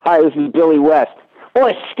Hi, this is Billy West.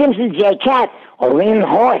 Or Stimson J. Cat. Or Lynn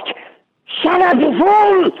Hort. Shut up, you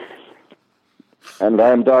fool! And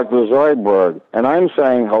I'm Dr. Zoidberg, and I'm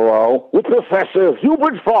saying hello with Professor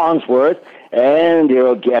Hubert Farnsworth and your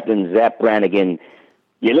old Captain Zap Brannigan.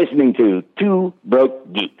 You're listening to Two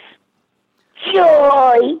Broke Geeks.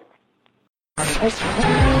 Joy!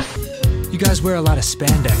 You guys wear a lot of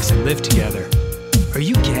spandex and live together. Are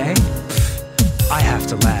you gay? I have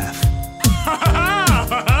to laugh.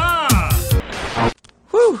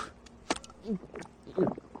 Whew.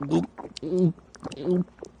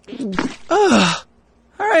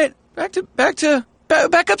 All right,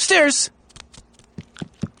 back upstairs.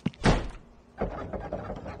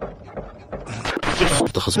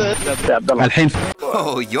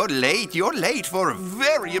 Oh, you're late for a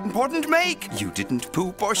very important make. You didn't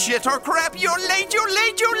poop or shit or crap. You're late.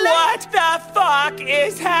 What the fuck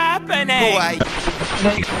is happening? Why?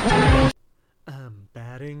 I'm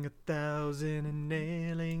batting 1,000 and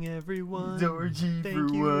nailing everyone. It's orgy Thank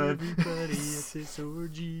for you, one. everybody. It's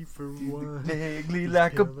orgy for one. Vaguely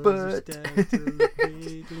like a butt.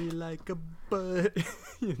 Vaguely like a butt.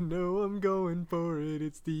 You know I'm going for it.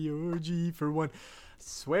 It's the orgy for one.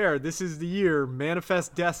 Swear, this is the year.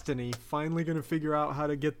 Manifest Destiny. Finally gonna figure out how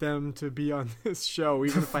to get them to be on this show,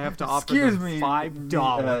 even if I have to offer Excuse them me, $5.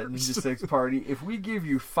 Ninja Sex Party. If we give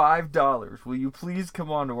you $5, will you please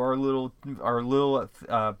come on to our little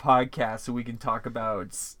podcast so we can talk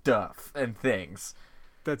about stuff and things?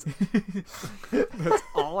 That's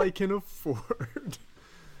all I can afford.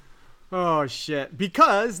 Oh shit!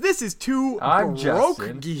 Because this is Two I'm Broke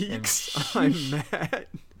Justin, Geeks. and I'm Matt,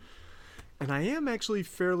 and I am actually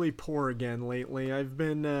fairly poor again lately. I've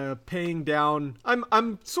been paying down.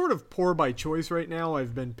 I'm sort of poor by choice right now.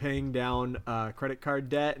 I've been paying down credit card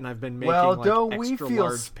debt, and I've been making don't we extra feel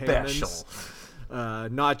large special?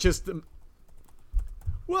 payments. Not just the.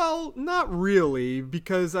 Well, not really,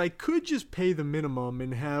 because I could just pay the minimum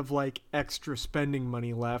and have extra spending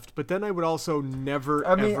money left, but then I would also never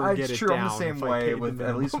ever get it down. I'm the same if I way paid the with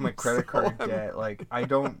at least minimum. my credit card So debt. I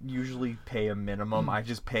don't usually pay a minimum. I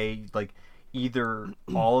just pay either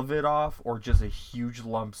all of it off or just a huge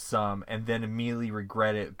lump sum, and then immediately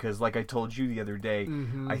regret it because, like I told you the other day,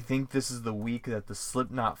 I think this is the week that the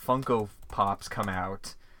Slipknot Funko Pops come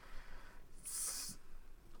out.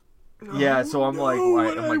 Yeah, so I'm like,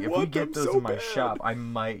 if we get those in my shop, I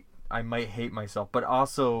might hate myself. But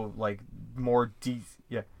also, more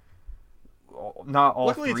not all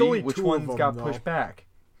Luckily, three. it's only Which two ones of them, got though. pushed back?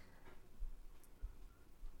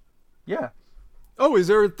 Yeah. Oh, is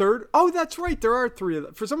there a third? Oh, that's right. There are three of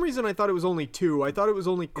them. For some reason, I thought it was only two. I thought it was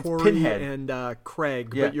only Corey Pinhead. and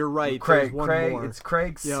Craig. Yeah. But you're right. Craig. There's one more. It's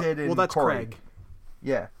Craig, Yeah. Sid, and well, that's Corey. Craig.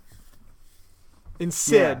 Yeah. And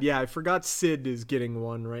Sid, yeah, I forgot Sid is getting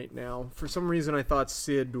one right now. For some reason, I thought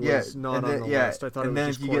Sid was not on the list. I thought and it was then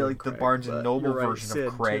just if you Corey get and the Craig, Barnes and but Noble you're right, version Sid,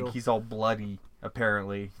 of Craig, too. he's all bloody,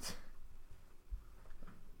 apparently.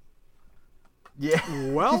 Yeah.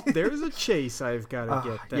 Well, there's a chase I've got to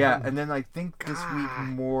get then. Yeah, and then I think this week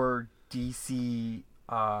more DC,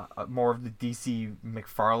 more of the DC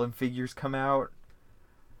McFarlane figures come out.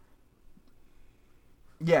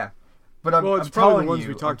 Yeah. But I'm it's probably telling the ones you,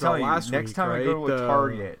 we talked I'm about telling last you, next week, time I go to right? a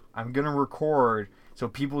Target, I'm gonna record so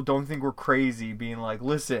people don't think we're crazy, being like,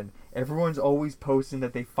 "Listen, everyone's always posting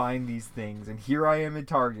that they find these things, and here I am at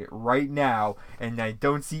Target right now, and I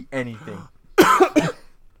don't see anything."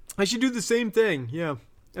 I should do the same thing. Yeah,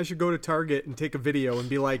 I should go to Target and take a video and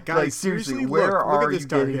be like, "Guys, seriously, look where at are this you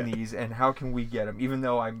Target." getting these, and how can we get them? Even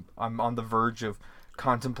though I'm on the verge of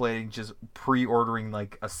contemplating just pre-ordering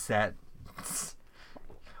a set.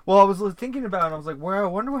 Well, I was thinking about it, I was like, well, I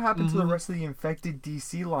wonder what happened to the rest of the Infected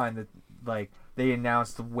DC line that, they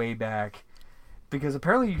announced way back. Because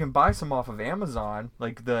apparently you can buy some off of Amazon,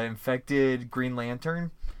 like the Infected Green Lantern.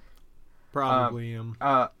 Probably.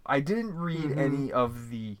 I didn't read any of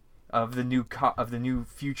the new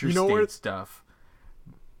Future You know State stuff.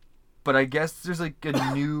 But I guess there's a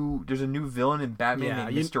new villain in Batman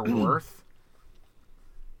named Mr. Worth.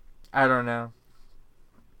 I don't know.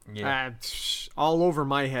 Yeah. All over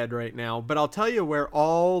my head right now. But I'll tell you where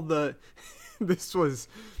all the... this was...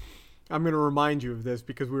 I'm going to remind you of this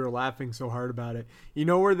because we were laughing so hard about it. You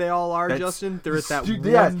know where they all are, Justin? They're at that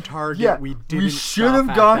one Target we didn't We should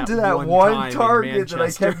have gone to that one Target that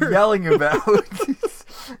I kept yelling about.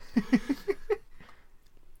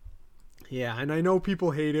 Yeah, and I know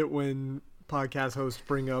people hate it when podcast hosts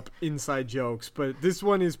bring up inside jokes, but this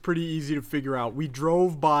one is pretty easy to figure out. We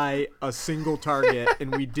drove by a single Target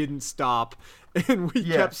and we didn't stop, and we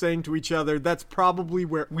kept saying to each other, that's probably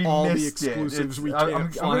where all the exclusives we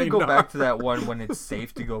can't find I'm going to go back to that one when it's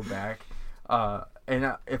safe to go back.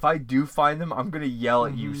 And if I do find them, I'm gonna yell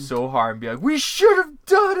at you so hard and be like, "We should have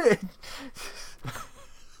done it."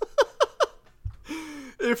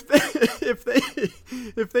 If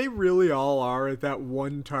they really all are at that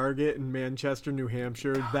one Target in Manchester, New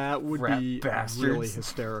Hampshire, that would Rat be bastards. really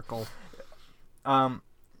hysterical. Yeah.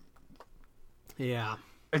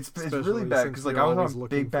 It's really Especially bad since because like you're I was always on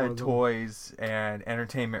looking Big Bad for them. Toys and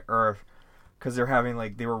Entertainment Earth because they're having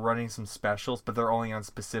like they were running some specials, but they're only on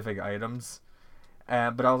specific items.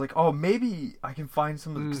 But I was like, oh, maybe I can find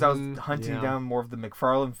some because I was hunting down more of the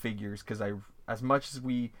McFarlane figures because as much as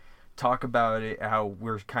we talk about it, how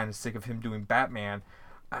we're kind of sick of him doing Batman,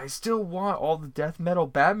 I still want all the death metal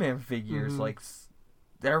Batman figures. Like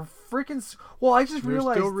they're freaking. Well, I just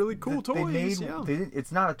realized still really cool that toys.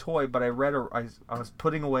 It's not a toy, but I read I was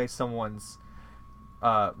putting away someone's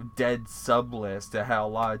dead sub list that had a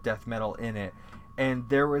lot of death metal in it. And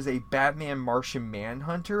there was a Batman Martian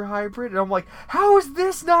Manhunter hybrid, and I'm like, how is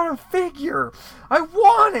this not a figure? I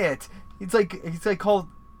want it. He's called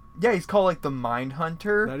like the Mind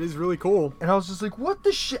Hunter. That is really cool. And I was just like, what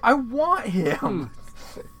the shit? I want him.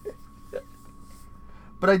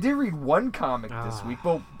 But I did read one comic this week.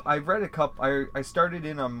 Well, I read a couple. I started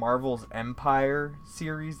in on Marvel's Empire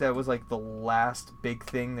series. That was like the last big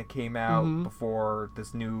thing that came out before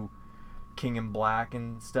this new King in Black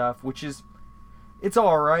and stuff, which is, it's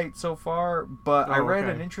all right so far. But I read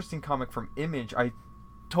an interesting comic from Image. I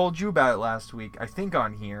told you about it last week, I think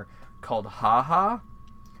on here, called Haha.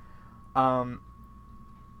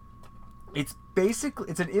 It's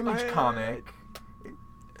an Image comic.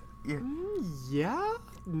 Yeah,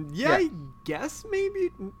 I guess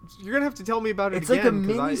maybe you're gonna have to tell me about it. It's again, like a 'cause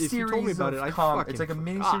mini if you told me series about of it, it's like a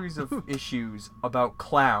mini series of issues about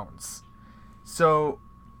clowns. So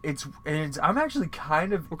I'm actually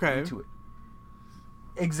kind of into it.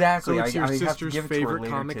 Exactly. So it's your I have to sister's give it to her favorite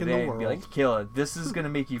later comic in today the and be world. like, Kayla, this is gonna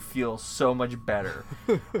make you feel so much better.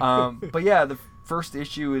 But yeah, the first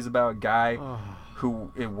issue is about a guy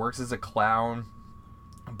who works as a clown,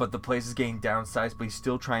 but the place is getting downsized, but he's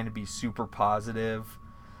still trying to be super positive.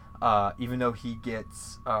 Even though he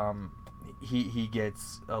gets he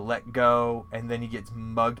gets let go, and then he gets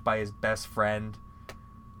mugged by his best friend,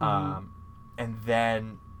 and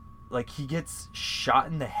then like he gets shot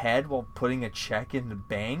in the head while putting a check in the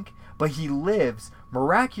bank, but he lives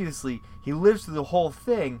miraculously. He lives through the whole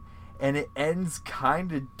thing, and it ends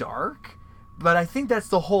kind of dark. But I think that's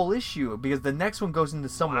the whole issue, because the next one goes into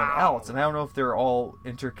someone else, and I don't know if they're all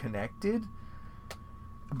interconnected.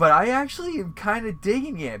 But I actually am kind of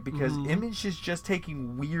digging it, because Image is just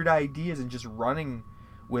taking weird ideas and just running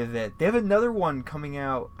with it. They have another one coming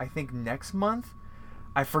out, I think, next month.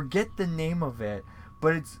 I forget the name of it,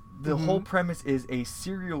 but it's the whole premise is a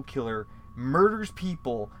serial killer murders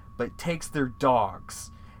people but takes their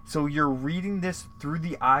dogs. So you're reading this through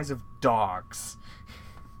the eyes of dogs.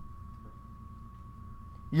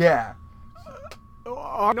 Yeah.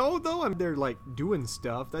 No, though, they're like doing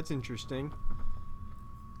stuff. That's interesting.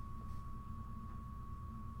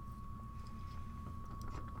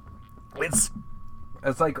 It's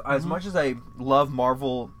like, as much as I love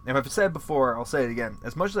Marvel, and I've said it before, I'll say it again.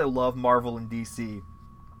 As much as I love Marvel and DC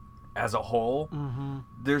as a whole,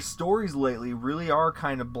 their stories lately really are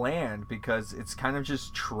kind of bland, because it's kind of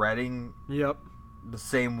just treading the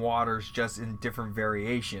same waters, just in different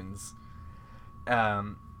variations.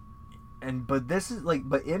 But this is like,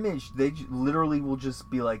 but Image, they literally will just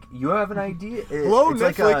be like, you have an idea? Hello, it's Netflix,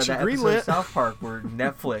 like that episode greenlit. of South Park where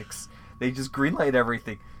Netflix, they just greenlight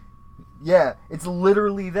everything. Yeah, it's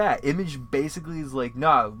literally that. Image basically is like,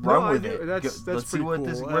 nah, run with it. That's Let's see pretty what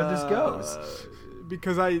cool. where this goes.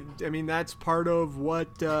 Because I mean, that's part of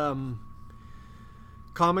what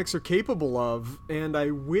comics are capable of, and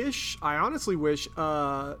I honestly wish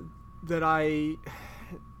that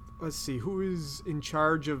let's see, who is in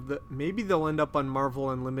charge of maybe they'll end up on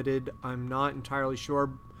Marvel Unlimited. I'm not entirely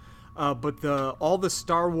sure, but all the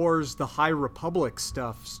Star Wars, the High Republic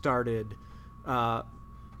stuff started.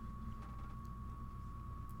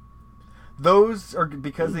 Those are,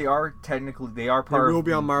 because they are technically, they are part of They will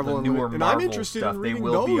be on Marvel the newer and Marvel I'm interested stuff. in They reading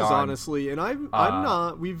will those, be on, honestly. And I'm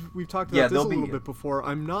not. We've talked about this a little bit before.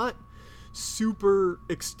 I'm not super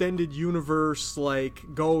extended universe,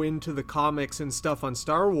 like go into the comics and stuff on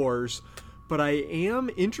Star Wars, but I am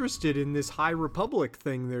interested in this High Republic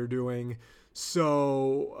thing they're doing.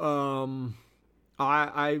 So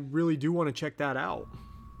I really do want to check that out.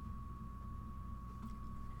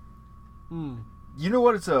 You know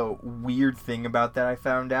what? It's a weird thing about that I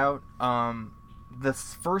found out. The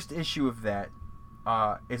first issue of that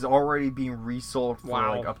is already being resold for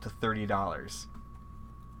like up to $30.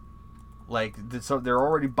 Like, so they're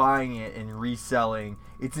already buying it and reselling.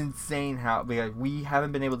 It's insane how because we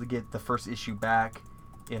haven't been able to get the first issue back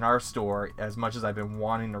in our store as much as I've been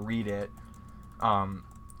wanting to read it.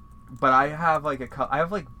 But I have like I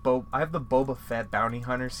have the Boba Fett Bounty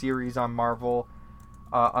Hunter series on Marvel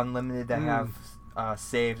Unlimited that have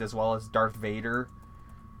saved, as well as Darth Vader.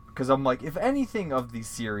 Because I'm like, if anything of these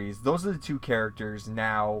series, those are the two characters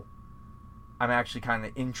now I'm actually kind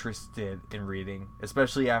of interested in reading,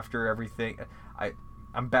 especially after everything.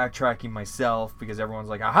 I'm backtracking myself because everyone's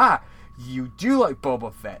like, aha, you do like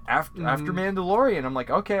Boba Fett after Mandalorian. I'm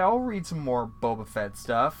like, okay, I'll read some more Boba Fett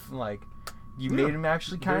stuff. Like, you made him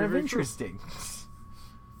actually kind of interesting.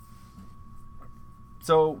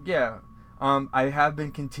 So yeah, I have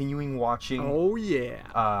been continuing watching. Oh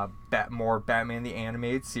yeah. More Batman the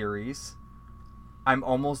Animated Series. I'm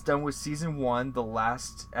almost done with season 1. The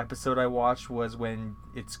last episode I watched was when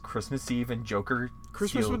it's Christmas Eve and Joker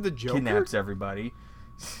kidnaps everybody.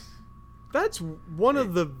 That's one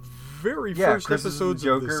of the very first Christmas episodes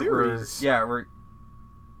Joker, of the series. we're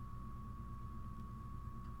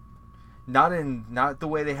not the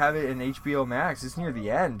way they have it in HBO Max. It's near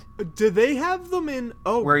the end. Do they have them in?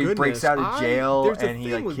 Oh, where he goodness. breaks out of jail There's a and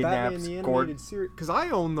he thing like with Batman kidnaps the Gordon. Animated Series, because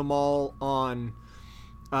I own them all on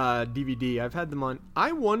DVD. I've had them on.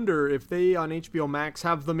 I wonder if they on HBO Max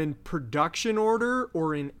have them in production order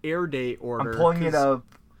or in air date order. I'm pulling it up.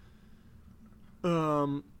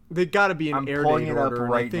 They got to be in air pulling date it up order.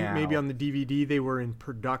 right I think now. maybe on the DVD they were in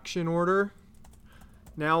production order.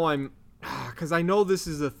 Now I'm, because I know this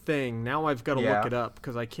is a thing. Now I've got to look it up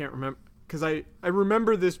because I can't remember. Because I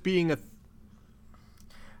remember this being a.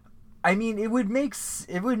 I mean, it would make sense.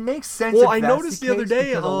 Well, if I that's noticed the other day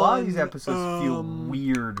because a lot of on, these episodes feel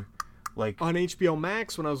weird, like on HBO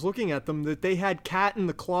Max when I was looking at them, that they had Cat in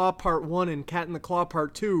the Claw Part 1 and Cat in the Claw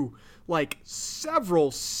Part 2, like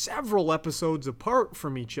several episodes apart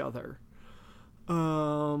from each other.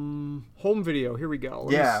 Home video. Here we go.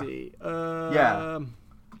 Let me see.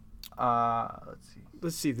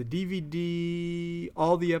 Let's see. The DVD,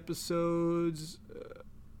 all the episodes.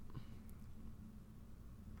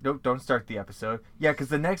 Nope, don't start the episode. Yeah, because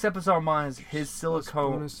the next episode I'm on is his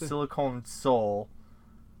Silicone Soul,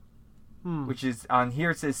 which is on here.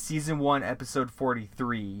 It says season 1, episode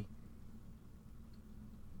 43.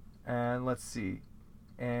 And let's see,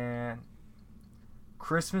 and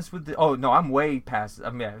Christmas with the. Oh no, I'm way past.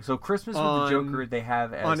 So Christmas with the Joker they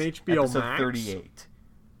have as on HBO episode Max? 38.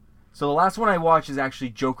 So the last one I watched is actually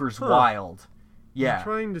Joker's Wild. Yeah. I'm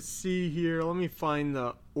trying to see here. Let me find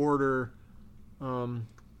the order.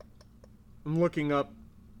 I'm looking up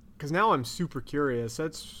because now I'm super curious.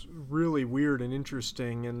 That's really weird and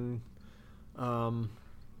interesting, and I'm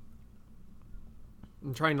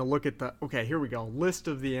trying to look at the. Okay, here we go. List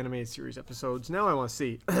of the animated series episodes. Now I want to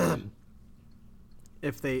see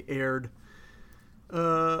if they aired.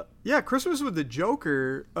 Christmas with the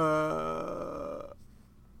Joker.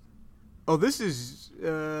 This is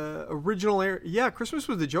original air. Yeah, Christmas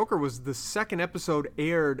with the Joker was the second episode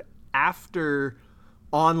aired after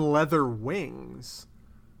On Leather Wings.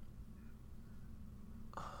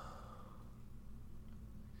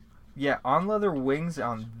 Yeah, On Leather Wings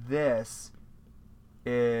on this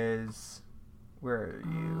is... Where are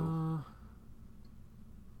you?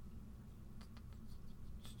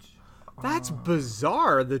 That's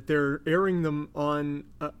bizarre that they're airing them on...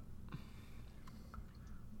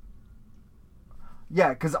 Yeah,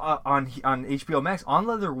 because on HBO Max, On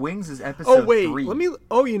Leather Wings is episode 3.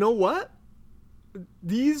 you know what?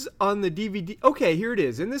 These on the DVD... Okay, here it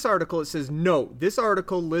is. In this article, it says, no, this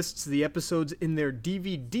article lists the episodes in their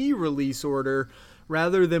DVD release order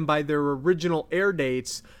rather than by their original air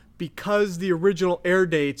dates because the original air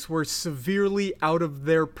dates were severely out of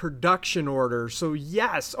their production order. So,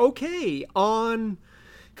 yes, okay,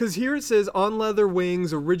 because here it says On Leather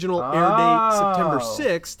Wings, original air date September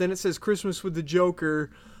 6th. Then it says Christmas with the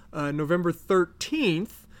Joker, November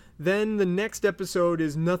 13th. Then the next episode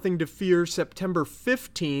is Nothing to Fear, September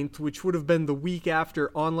 15th, which would have been the week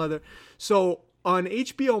after On Leather. So on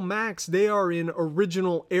HBO Max, they are in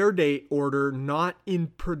original air date order, not in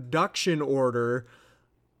production order.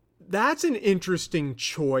 That's an interesting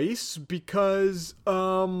choice because...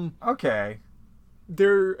 Okay.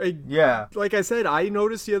 Like I said, I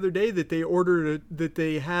noticed the other day that that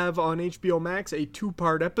they have on HBO Max a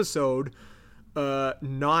 2-part episode,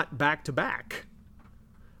 not back to back.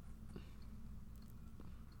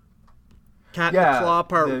 Cat in the Claw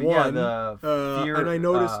Part 1. Yeah, Fear, and I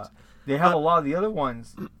noticed they have a lot of the other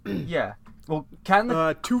ones. Yeah. Well,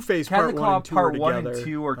 Two-Face Cat Part in the Claw 1 and 2 Part are 1 together. and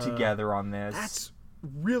 2 are together on this. That's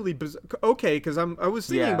really bizarre. Okay, because I was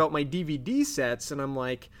thinking about my DVD sets, and I'm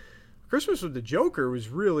like, Christmas with the Joker was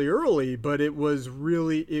really early, but it was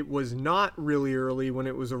not really early when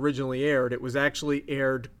it was originally aired. It was actually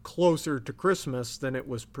aired closer to Christmas than it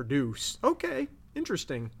was produced. Okay,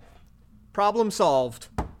 interesting. Problem solved.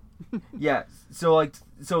 Yeah. So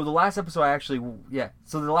the last episode I actually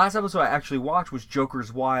watched was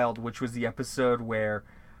Joker's Wild, which was the episode where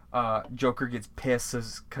Joker gets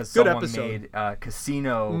pissed because someone made a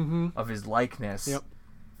casino of his likeness. Yep.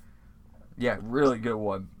 Yeah, really good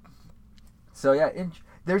one. So yeah,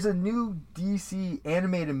 there's a new DC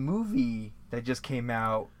animated movie that just came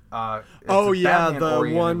out. The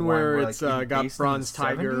one where it's got Bronze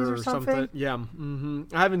Tiger or something. Yeah,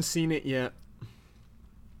 I haven't seen it yet.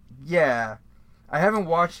 Yeah, I haven't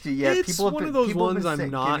watched it yet. It's one of those ones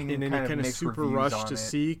I'm not in any kind of super rush to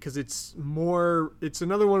see because it's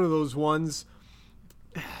another one of those ones.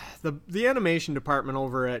 The animation department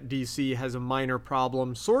over at DC has a minor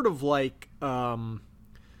problem, sort of like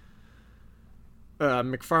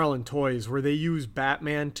McFarlane Toys, where they use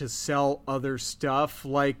Batman to sell other stuff.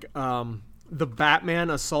 Like the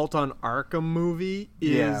Batman Assault on Arkham movie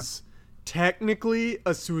is technically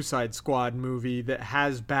a Suicide Squad movie that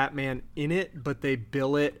has Batman in it, but they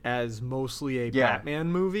bill it as mostly a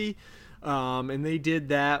Batman movie. And they did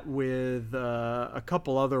that with a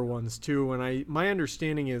couple other ones too. And my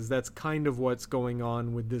understanding is that's kind of what's going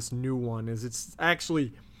on with this new one. Is it's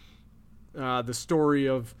actually the story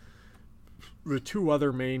of the two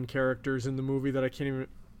other main characters in the movie that I can't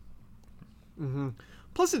even.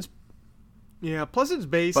 Plus it's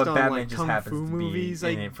based on Batman like just kung fu to be movies,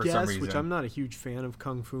 in I it for guess, some reason. which I'm not a huge fan of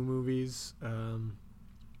kung fu movies.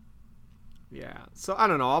 Yeah, so I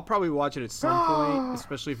don't know. I'll probably watch it at some point,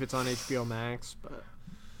 especially if it's on HBO Max. But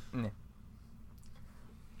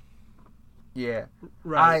yeah,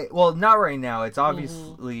 right. Not right now. It's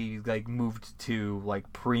obviously like moved to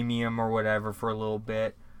like premium or whatever for a little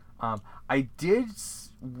bit. I did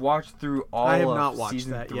watch through all. I have of not watched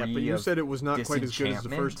season that 3 yet, but you said it was not quite as good as the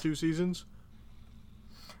Disenchantment. first two seasons.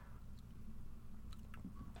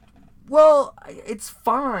 Well, it's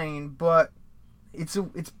fine, but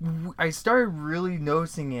I started really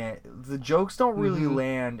noticing it. The jokes don't really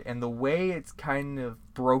land, and the way it's kind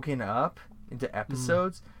of broken up into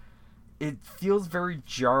episodes, it feels very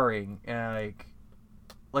jarring. And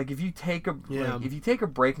like if you take a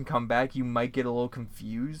break and come back, you might get a little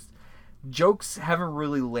confused. Jokes haven't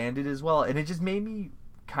really landed as well, and it just made me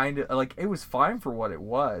kind of like, it was fine for what it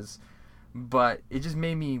was, but it just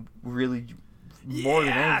made me really more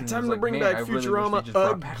than anything. Time to bring back Futurama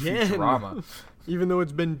again. Even though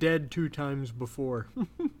it's been dead 2 times before.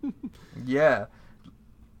 Yeah.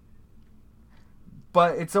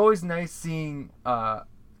 But it's always nice seeing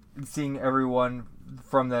everyone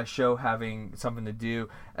from that show having something to do.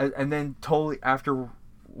 And then totally after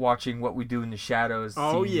watching What We Do in the Shadows,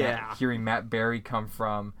 hearing Matt Berry come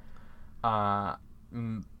from Malkovich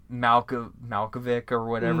or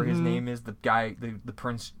whatever his name is, the guy, the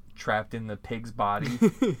prince trapped in the pig's body.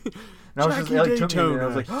 And I was just, it took me, and I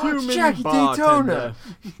was like, Jackie Daytona!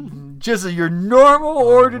 Just your normal,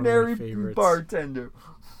 ordinary bartender.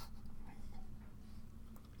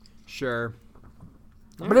 Sure.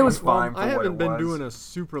 But it was fine for I what haven't it been was. doing a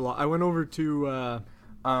super lot. I went over to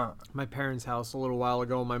my parents' house a little while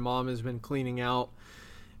ago. My mom has been cleaning out.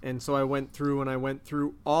 And so I went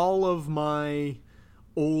through all of my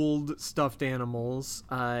old stuffed animals.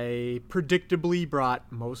 I predictably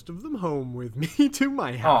brought most of them home with me to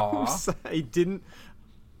my house. I didn't.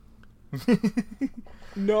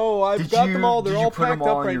 No, I've got them all. They're all packed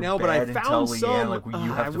up right now, but I found some. Like,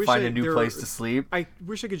 you have to find a new place to sleep. I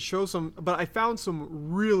wish I could show some, but I found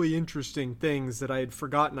some really interesting things that I had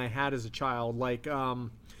forgotten I had as a child. Like, I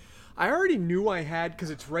already knew I had because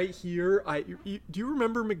it's right here. Do you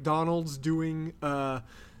remember McDonald's doing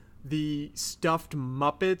the stuffed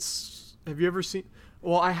Muppets? Have you ever seen?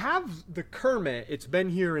 Well, I have the Kermit. It's been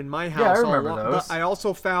here in my house. Yeah, I remember those. But I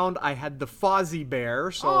also found I had the Fozzie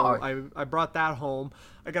Bear, so I brought that home.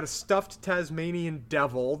 I got a stuffed Tasmanian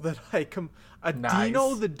Devil that Dino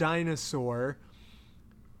the Dinosaur,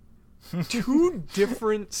 2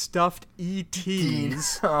 different stuffed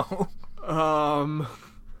ETs, some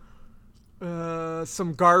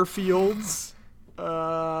Garfields,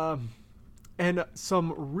 and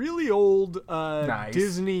some really old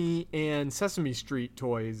Disney and Sesame Street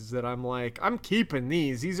toys that I'm keeping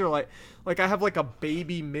these. These are like I have like a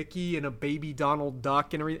baby Mickey and a baby Donald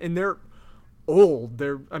Duck and everything, and they're old.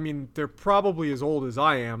 They're probably as old as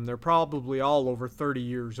I am. They're probably all over 30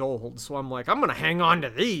 years old. So I'm like, I'm going to hang on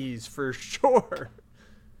to these for sure.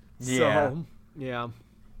 Yeah. So, yeah.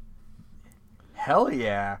 Hell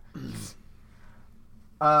yeah.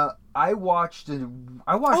 I watched. Oh an yeah,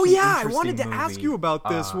 I interesting wanted to ask movie, you about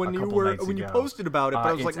this a when you couple nights you ago. posted about it, but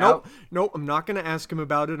I was It's like, out- nope, I'm not gonna ask him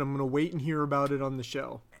about it. I'm gonna wait and hear about it on the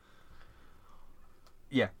show.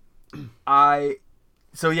 Yeah, I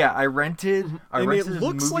rented. I And rented it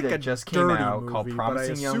looks a movie like that a just came dirty out movie, called but I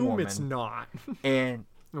Promising Young assume Woman, it's not. and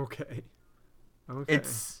Okay.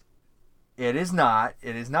 it is not.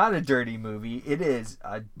 It is not a dirty movie. It is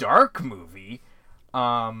a dark movie.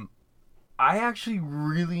 I actually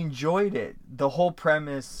really enjoyed it. The whole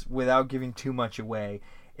premise, without giving too much away,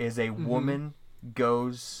 is a woman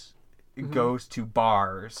goes to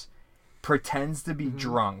bars, pretends to be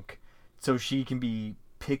drunk so she can be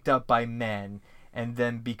picked up by men, and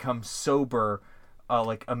then becomes sober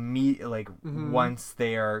once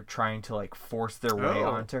they are trying to like force their way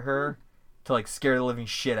onto her to like scare the living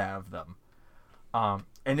shit out of them.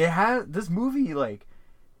 And it has this movie like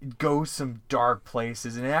goes some dark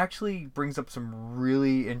places, and it actually brings up some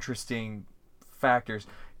really interesting factors.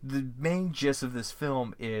 The main gist of this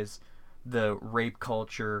film is the rape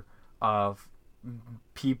culture of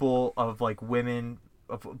people, of like women,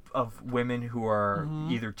 of women who are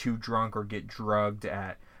either too drunk or get drugged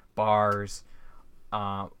at bars,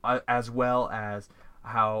 as well as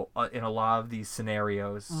how in a lot of these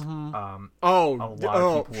scenarios, a lot of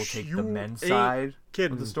people will take the men's side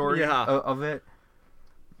of the story of it.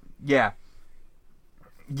 Yeah.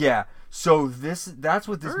 So that's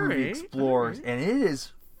what this movie explores, and it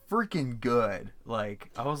is freaking good. Like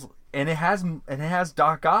and it has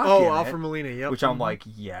Doc Ock in Alfred it, Molina, yep. which I'm like,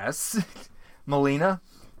 yes, Molina.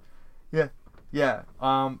 Yeah.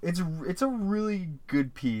 It's a really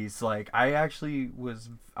good piece. Like I actually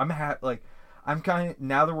was, I'm kind of,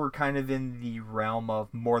 now that we're kind of in the realm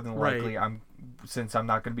of more than likely, since I'm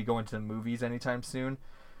not going to be going to the movies anytime soon,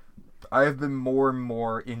 I have been more and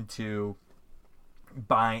more into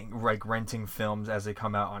renting films as they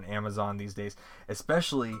come out on Amazon these days,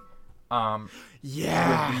 especially with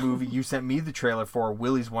the movie you sent me the trailer for,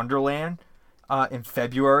 Willy's Wonderland, in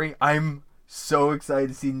February. I'm so excited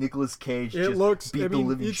to see Nicolas Cage beat the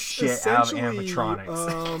living shit out of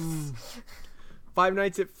animatronics. Five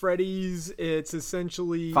Nights at Freddy's. It's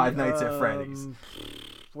essentially Five Nights at Freddy's.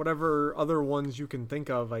 Whatever other ones you can think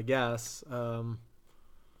of, I guess.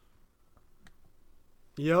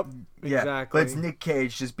 Yep, exactly. But it's Nick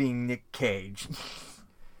Cage just being Nick Cage.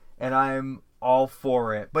 And I'm all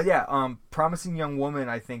for it. But yeah, Promising Young Woman,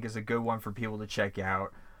 I think, is a good one for people to check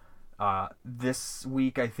out. This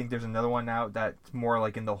week, I think there's another one out that's more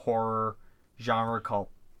like in the horror genre called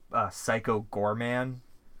Psycho Gorman.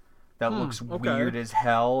 That looks weird as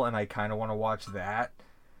hell, and I kind of want to watch that.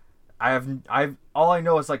 All I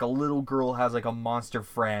know is like a little girl has like a monster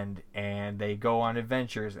friend, and they go on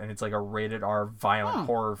adventures, and it's like a rated R violent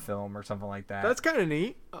horror film or something like that. That's kind of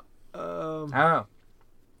neat. I don't know,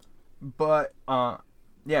 but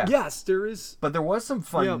yeah. Yes, there is. But there was some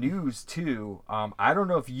fun news too. I don't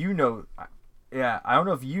know if you know. Yeah, I don't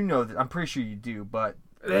know if you know that. I'm pretty sure you do, but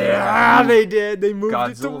they did. They moved Godzilla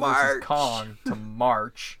it to March. vs. Kong to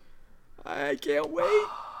March. I can't wait.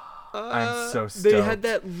 I'm so stoked. They had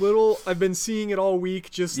that little. I've been seeing it all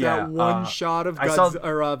week. Just that one shot of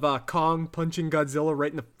Kong punching Godzilla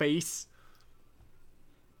right in the face.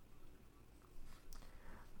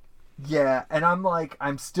 Yeah, and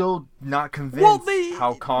I'm still not convinced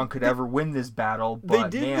how Kong could ever win this battle.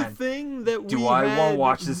 But they did the thing that do I want to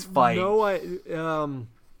watch this fight? No,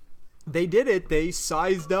 they did it. They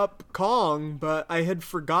sized up Kong, but I had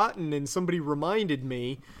forgotten, and somebody reminded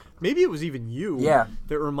me. Maybe it was even you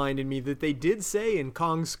that reminded me that they did say in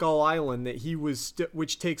Kong Skull Island that he was,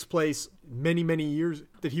 which takes place many, many years,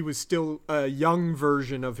 that he was still a young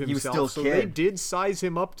version of himself. He was still a so kid. they did size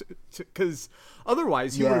him up because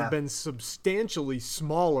otherwise he would have been substantially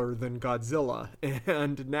smaller than Godzilla.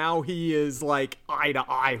 And now he is like eye to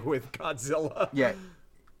eye with Godzilla. Yeah.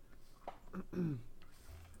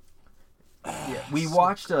 We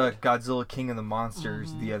watched Godzilla King of the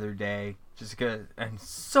Monsters the other day. Just good and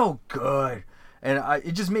so good, and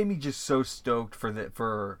it just made me just so stoked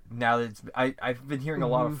for now that I've been hearing a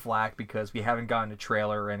lot of flack because we haven't gotten a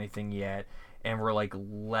trailer or anything yet, and we're like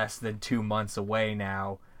less than 2 months away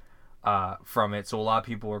now from it. So a lot of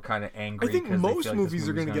people are kind of angry. I think most movies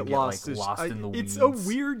are going to get lost. Lost in the weeds. It's a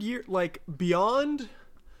weird year, like beyond.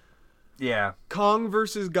 Yeah. Kong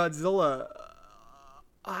versus Godzilla.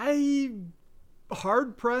 I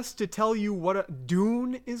hard pressed to tell you what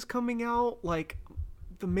Dune is coming out. Like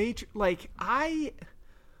the Matrix. Matrix.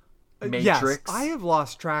 Yes, I have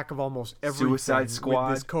lost track of almost everything. Suicide Squad.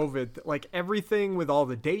 With this COVID, like everything with all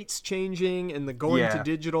the dates changing and the going to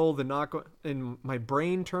digital, and my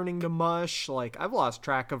brain turning to mush. Like I've lost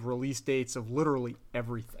track of release dates of literally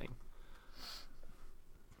everything.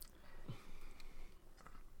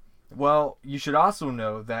 Well, you should also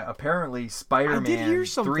know that apparently hear Spider-Man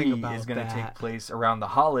something 3 about is going to take that. place around the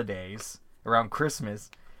holidays, around Christmas.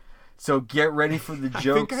 So get ready for the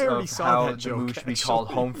jokes I already of saw how that the joke, movie should be actually. called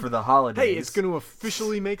Home for the Holidays. Hey, it's going to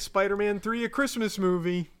officially make Spider-Man 3 a Christmas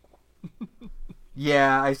movie.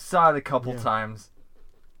 Yeah, I saw it a couple times.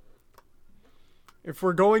 If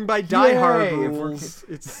we're going by Die Hard Yay, if rules,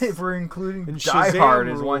 it's If we're including and Die Shazam Hard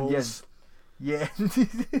as one, rules. yes. Yeah.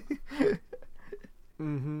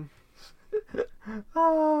 Mm-hmm.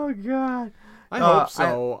 Oh, God. I hope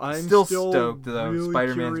so. I'm still stoked, though. Really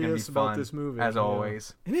Spider-Man's gonna be curious about fun, this movie, as yeah.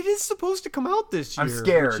 always. And it is supposed to come out this year. I'm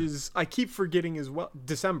scared. Which is, I keep forgetting as well.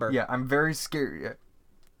 December. Yeah, I'm very scared. Yeah.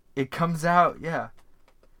 It comes out, yeah.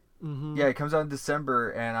 Mm-hmm. Yeah, it comes out in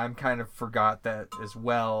December, and I'm kind of forgot that as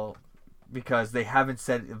well, because they haven't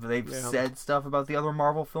said, they've said stuff about the other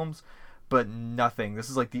Marvel films, but nothing. This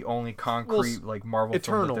is like the only concrete like Marvel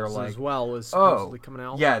film that they're Eternals like, as well is supposedly coming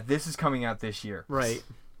out. yeah, this is coming out this year. Right.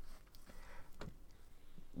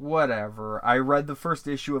 Whatever. I read the first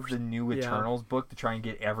issue of the new Yeah. Eternals book to try and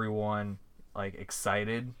get everyone like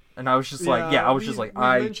excited, and I was just like,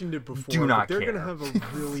 I mentioned it before, do not but they're care. gonna have a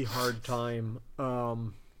really hard time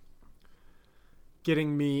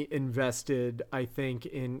getting me invested, I think,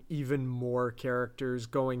 in even more characters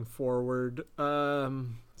going forward.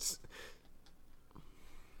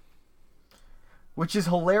 Which is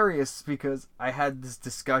hilarious because I had this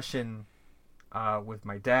discussion with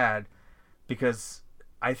my dad, because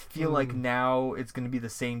I feel like now it's going to be the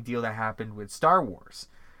same deal that happened with Star Wars.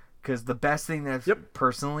 Because the best thing that's,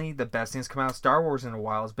 personally, the best thing that's come out of Star Wars in a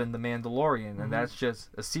while has been The Mandalorian, and that's just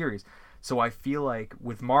a series. So I feel like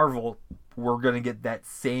with Marvel, we're going to get that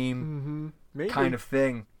same kind of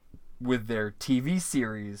thing with their TV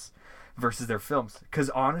series versus their films.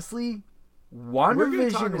 Because honestly,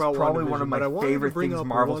 WandaVision is probably one of my favorite things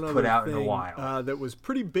Marvel's put out in a while. That was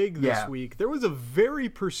pretty big this week. There was a very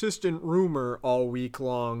persistent rumor all week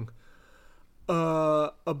long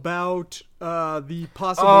about the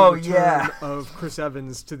possible return of Chris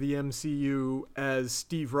Evans to the MCU as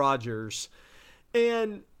Steve Rogers.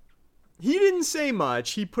 And he didn't say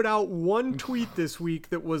much. He put out one tweet this week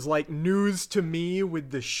that was like news to me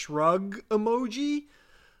with the shrug emoji,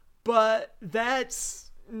 but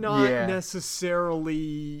that's not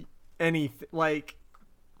necessarily anything. Like,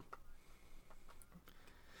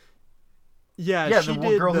 she the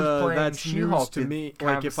did girl who's playing that's She-Hulk news to did me. kind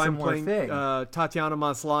Like, of a if I'm similar playing thing. Tatiana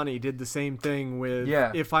Maslany did the same thing with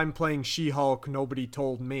if I'm playing She-Hulk, nobody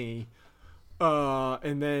told me.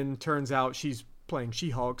 And then turns out she's playing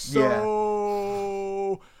She-Hulk.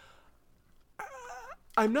 So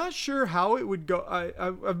I'm not sure how it would go.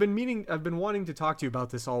 I've been wanting to talk to you about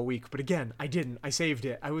this all week, but again, I didn't. I saved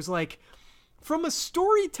it. I was like, from a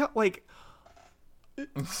like,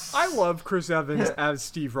 I love Chris Evans as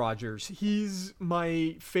Steve Rogers. He's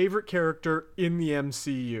my favorite character in the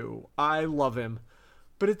MCU. I love him.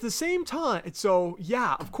 But at the same time, so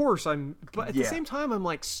yeah, of course but at the same time, I'm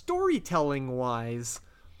like, storytelling wise,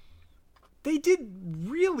 they did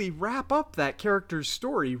really wrap up that character's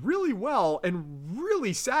story really well and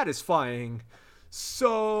really satisfying.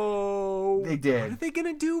 So they did. What are they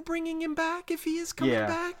gonna do bringing him back if he is coming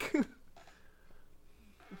back?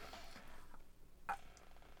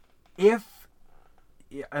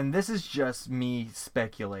 And this is just me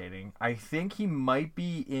speculating, I think he might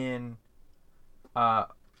be in I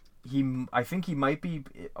think he might be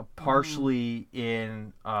partially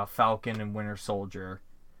in Falcon and Winter Soldier.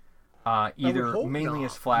 Either mainly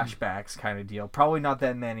as flashbacks kind of deal. Probably not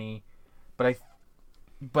that many, but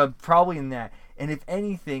probably in that. And if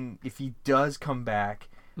anything, if he does come back,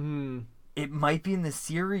 it might be in the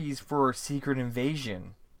series for Secret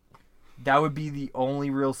Invasion. That would be the only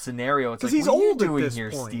real scenario. It's like, he's what are you old doing at this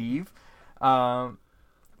here, point. Steve?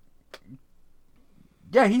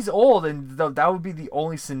 Yeah, he's old, and that would be the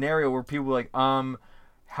only scenario where people are like,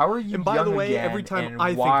 how are you? And by young the way, again, every time and I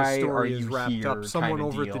think why a are story is you wrapped here up, someone kinda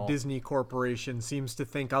over at the deal. Disney Corporation seems to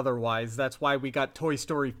think otherwise. That's why we got Toy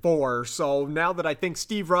Story 4. So now that I think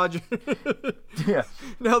Steve Rogers,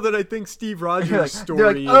 now that I think Steve Rogers'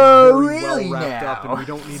 story is very well wrapped up, and we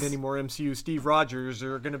don't need any more MCU Steve Rogers,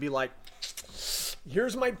 they're gonna be like,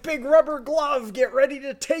 here's my big rubber glove. Get ready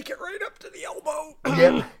to take it right up to the elbow.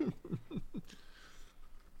 Yep.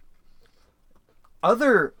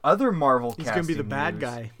 Other Marvel He's casting gonna be the bad news,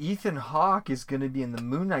 guy. Ethan Hawke is going to be in the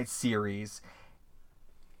Moon Knight series,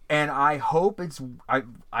 and I hope it's.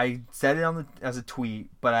 I said it as a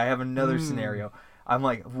tweet, but I have another scenario. I'm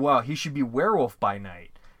like, wow, he should be Werewolf by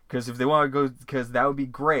Night, because if they want to go, because that would be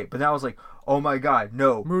great. But then I was like, oh my god,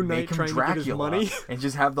 no, Moon Knight make him trying to get his Dracula money? and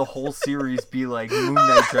just have the whole series be like Moon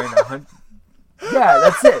Knight trying to hunt. Yeah,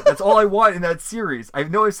 that's it. That's all I want in that series. I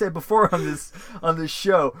know I said before on this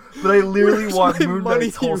show, but I literally Where's want my Moon money,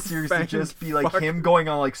 Knight's whole you series to fat just be like fuck? him going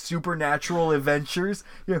on like supernatural adventures.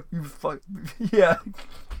 Yeah, you fuck. Yeah,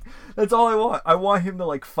 that's all I want. I want him to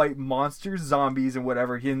like fight monsters, zombies, and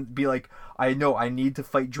whatever. Him be like, I know I need to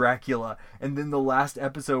fight Dracula, and then the last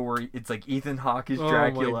episode where it's like Ethan Hawke is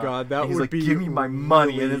Dracula. Oh my god, that and he's would like, be give me my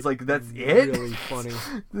money, and really, it's like that's it. Really funny.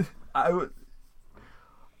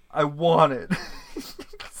 I want it.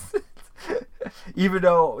 Even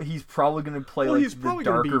though he's probably going to play like he's the probably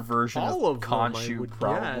gonna darker be version all of of them, I Khonshu, would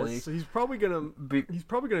probably. guess. He's probably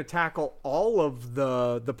gonna tackle all of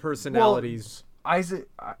the personalities. Isaac.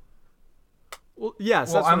 Well, yes,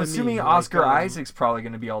 Well, that's what I'm I assuming mean. Oscar like, Isaac's probably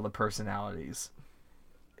going to be all the personalities.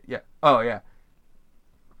 Yeah. Oh yeah.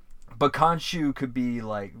 But Khonshu could be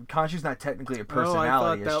like Khonshu's not technically a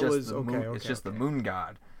personality. that It's just was- the okay, moon. okay, It's just the okay. moon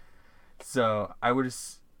god. So I would.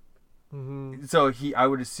 Mm-hmm. So I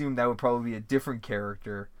would assume that would probably be a different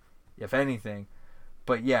character, if anything.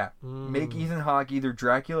 But yeah, make Ethan Hawke either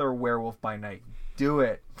Dracula or Werewolf by Night. Do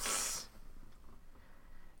it.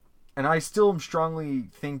 And I still am strongly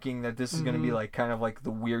thinking that this is going to be like kind of like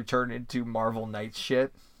the weird turn into Marvel Knights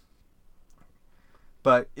shit.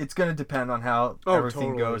 But it's going to depend on how everything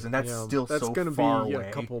totally. goes, and that's Yeah, still that's so gonna far be away.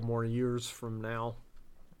 a couple more years from now.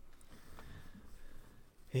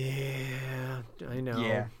 Yeah, I know.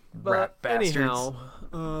 Yeah, but rat bastards. anyhow,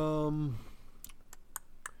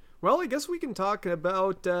 well, I guess we can talk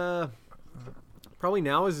about. Probably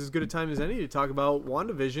now is as good a time as any to talk about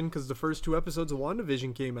WandaVision because the first 2 episodes of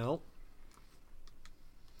WandaVision came out.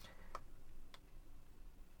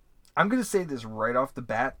 I'm going to say this right off the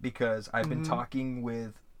bat because I've been talking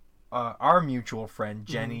with our mutual friend,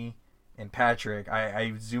 Jenny and Patrick.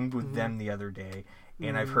 I Zoomed with them the other day,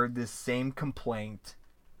 and I've heard this same complaint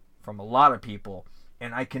from a lot of people.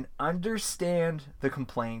 And I can understand the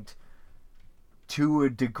complaint to a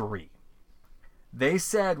degree. They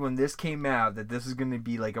said when this came out that this is going to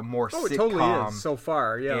be like a more Oh, it totally sitcom is so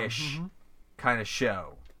far. Yeah. ish kind of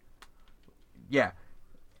show. Yeah.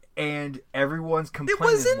 And everyone's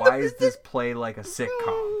complaining, why is this play like a sitcom?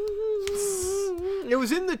 It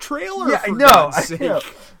was in the trailer. Yeah, for I know. God's I sake. know.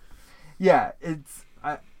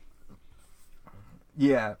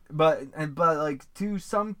 Yeah, but like to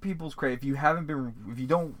some people's credit, if you haven't been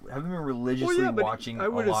religiously watching I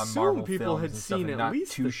would a lot of assume Marvel people films had and stuff seen and at not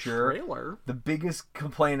least too the sure, trailer. the biggest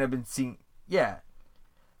complaint I've been seeing, but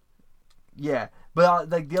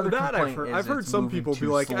like the other That complaint is I've heard it's some moving people be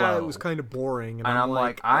too like, slow. it was kind of boring, and I'm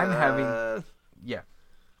like, I'm having.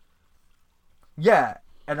 Yeah,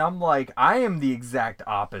 and I'm like, I am the exact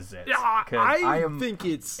opposite. I think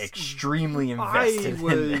it's extremely invested I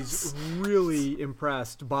was in this. really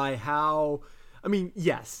impressed by how. I mean,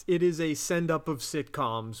 yes, it is a send up of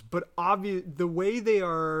sitcoms, but the way they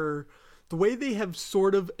have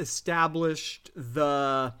sort of established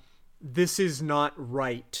the this is not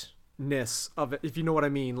rightness of it, if you know what I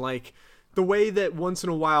mean. Like the way that once in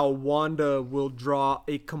a while Wanda will draw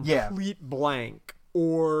a complete blank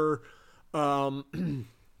or the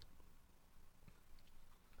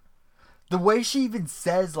way she even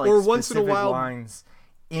says like or specific once in a while lines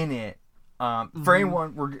in it. For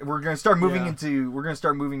anyone, we're gonna start moving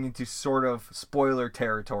into sort of spoiler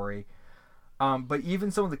territory. But even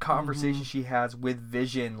some of the conversations she has with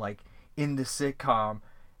Vision, like in the sitcom,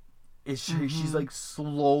 she's like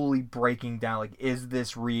slowly breaking down. Like, is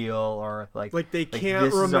this real or like they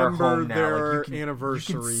can't remember their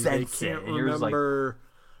anniversary. You can sense they can't it. And you're just like, remember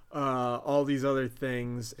all these other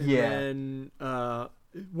things. And then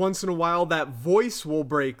once in a while, that voice will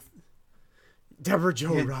break. Deborah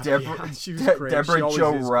Jo Rupp. She was great. Deborah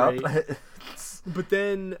Jo Rupp. But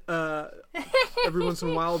then every once in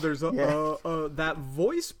a while, there's that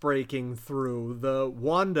voice breaking through. The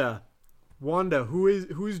Wanda,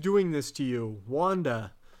 who's doing this to you?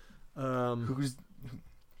 Wanda, who's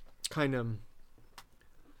kind of.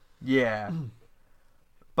 Yeah,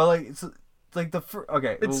 but like it's like the first.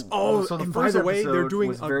 Okay, it's so the and first by the way, episode they're doing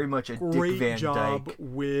was very much a great Dick Van job Dyke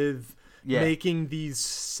with making these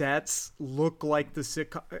sets look like the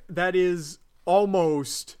sitcom. That is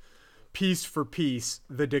almost piece for piece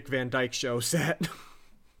the Dick Van Dyke Show set.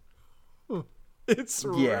 It's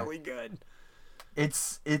really good.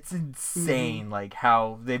 It's insane, like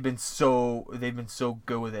how they've been so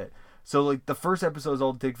good with it. So like the first episode is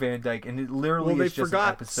all Dick Van Dyke, and it literally is just an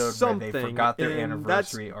episode where they forgot their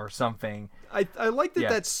anniversary or something. I like that.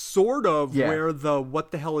 That's sort of where the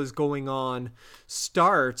what the hell is going on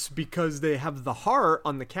starts, because they have the heart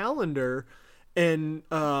on the calendar, and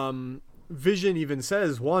Vision even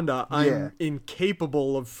says, Wanda, I'm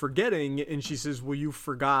incapable of forgetting. And she says, well, you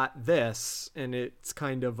forgot this. And it's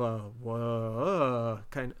kind of a,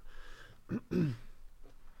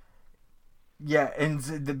 Yeah,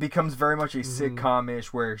 and it becomes very much a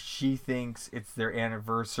sitcom-ish where she thinks it's their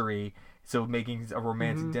anniversary, so making a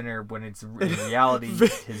romantic dinner when it's in reality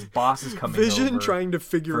his boss is coming Vision over trying to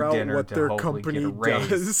figure out what their company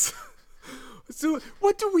does. So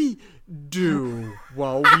what do we do?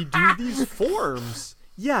 Well, we do these forms.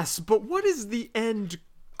 Yes, but what is the end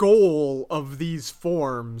goal of these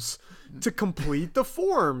forms? To complete the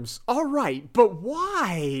forms. All right, but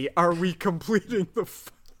why are we completing the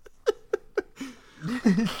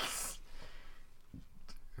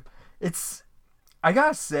It's I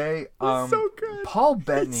gotta say, so good. Paul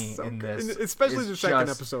Bettany So in good. this, especially is the second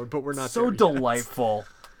just episode, but we're not so there yet. delightful.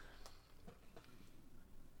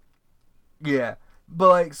 Yeah,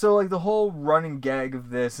 but the whole running gag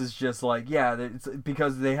of this is just it's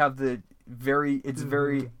because they have the very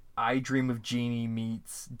I Dream of Jeannie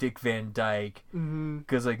meets Dick Van Dyke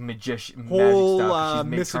because magician whole magic stuff. She's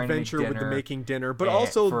misadventure with the making dinner, but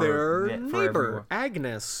also their neighbor everyone.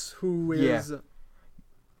 Agnes, who is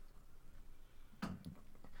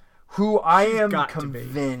who I am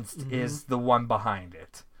convinced is the one behind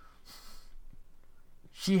it.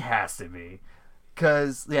 She has to be.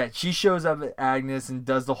 Because, she shows up at Agnes and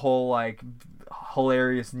does the whole,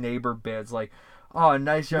 hilarious neighbor bits. Oh,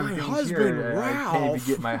 nice young thing here. I came to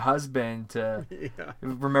get my husband to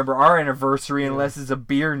remember our anniversary unless it's a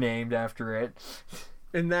beer named after it.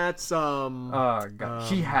 And that's, oh, God.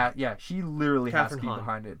 She literally Catherine has to be Hahn.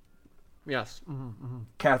 behind it. Yes.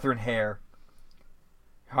 Catherine Hare.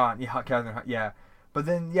 Catherine Hahn, yeah. But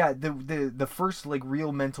then, the first,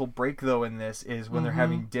 real mental break, though, in this is when they're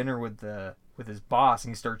having dinner with his boss,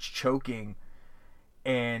 and he starts choking,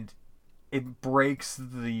 and it breaks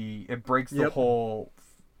the whole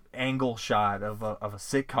angle shot of a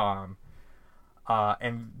sitcom,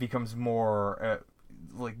 and becomes more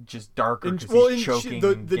just darker because he's choking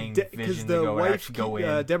and getting vision to go and actually go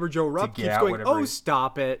in. Deborah Jo Rupp keeps going, whatever. "Oh,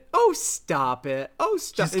 stop it! Oh, stop it! Oh,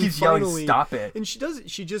 stop!" Just keeps yelling, "Stop it!" And she does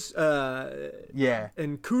it. She just yeah.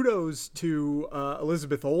 And kudos to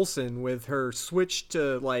Elizabeth Olsen with her switch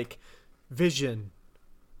to Vision.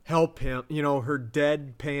 Help him, her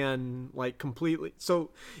deadpan, completely.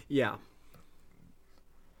 So, yeah.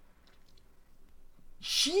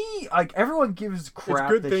 She, everyone gives crap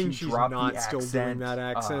it's good that thing she she's dropped not the still accent, doing that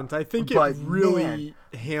accent. I think but it really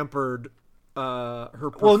hampered her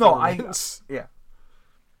performance. Well, no, yeah.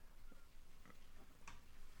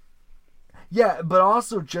 Yeah, but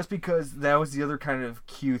also just because that was the other kind of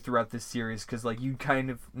cue throughout this series, because you kind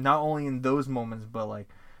of, not only in those moments, but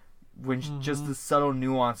when just the subtle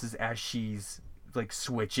nuances as she's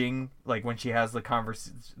switching, when she has the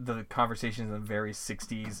conversations in the very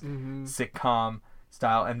 60s sitcom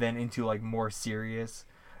style, and then into more serious.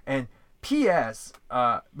 And P.S.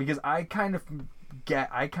 Because I kind of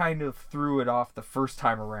threw it off the first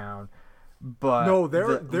time around, but no,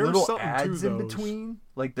 there's little ads to in between,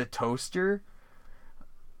 the toaster.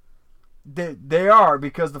 They are,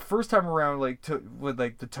 because the first time around, with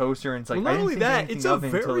the toaster, and it's well, I not didn't only think that, anything it's a of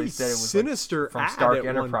it until very they said it was sinister from ad Stark at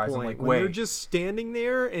Enterprise. one point, I'm like, when wait, they're just standing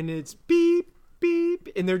there and it's beep beep,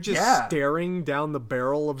 and they're just staring down the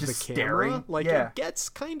barrel of the camera. It gets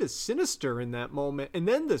kind of sinister in that moment. And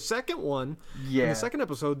then the second one, in the second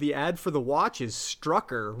episode, the ad for the watch is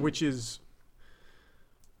Strucker, which is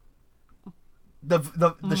the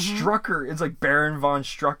Strucker is Baron von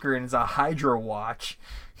Strucker, and it's a Hydra watch.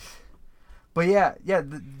 But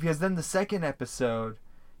because then the second episode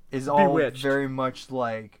is all Bewitched. very much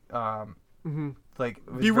Bewitched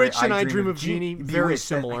and I Dream of Jeannie, very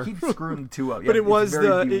similar. I keep screwing the two up. But it was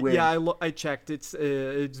Bewitched. I checked. It's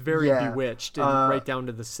very Bewitched, and right down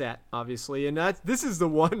to the set, obviously. And this is the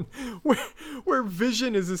one where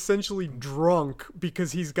Vision is essentially drunk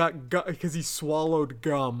because he swallowed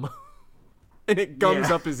gum, and it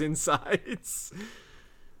gums up his insides.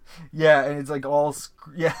 Yeah, and it's it's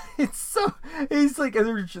so he's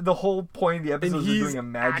the whole point of the episode is doing a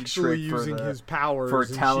magic trick using his powers for a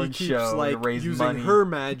talent and she show keeps to raise using money. her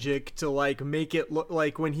magic to make it look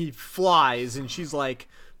like when he flies, and she's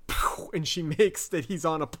Pow! And she makes that he's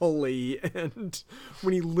on a pulley, and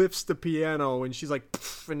when he lifts the piano, and she's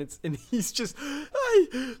and he's just, hey,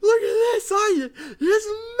 look at this, it's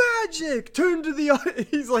magic. Turn to the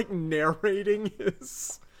he's narrating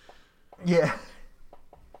his. Yeah.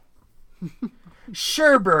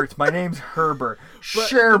 Sherbert, my name's Herbert. But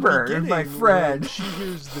Sherbert is my friend. She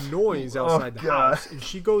hears the noise outside the house, and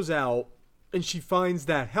she goes out, and she finds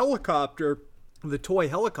that helicopter, the toy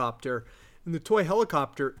helicopter, and the toy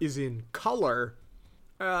helicopter is in color.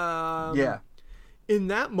 Yeah. In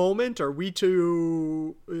that moment, are we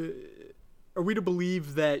to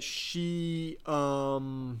believe that she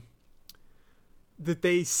that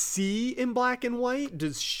they see in black and white?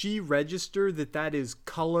 Does she register that is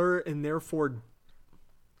color and therefore?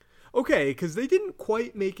 Okay, because they didn't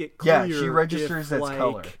quite make it clear. Yeah, she registers as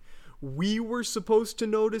color. We were supposed to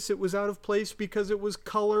notice it was out of place because it was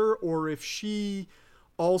color, or if she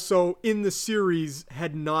also in the series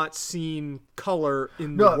had not seen color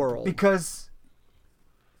in the world. Because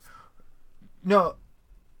true.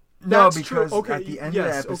 Okay, at the end of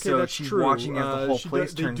the episode, she's true. watching as the whole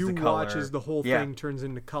place turns to color. They do watch as the whole thing turns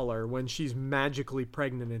into color when she's magically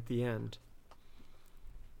pregnant at the end.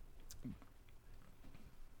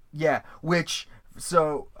 Yeah,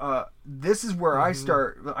 this is where I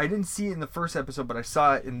start. I didn't see it in the first episode, but I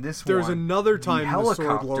saw it in this one. There's another time the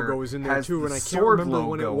sword logo is in there too, and I can't remember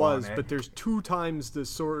when it was, but there's 2 times the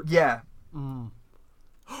sword. Yeah.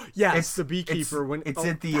 Yeah, it's the beekeeper. It's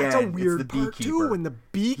at the that's end. That's a weird it's the part too. When the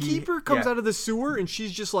beekeeper comes out of the sewer and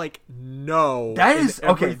she's just like, "No," that is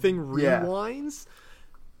everything rewinds.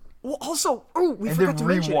 Well, also, we forgot to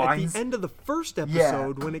mention at the end of the first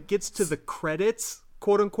episode when it gets to the credits,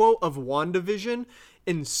 quote unquote, of WandaVision,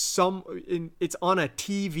 it's on a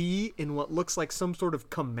TV in what looks like some sort of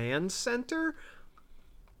command center.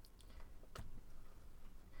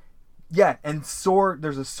 Yeah, and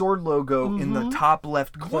there's a sword logo in the top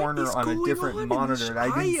left corner on a different monitor. And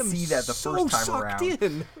I didn't see that the first time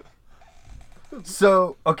around.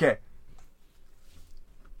 So, okay.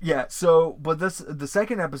 Yeah, but the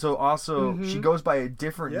second episode also, she goes by a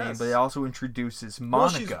different name, but it also introduces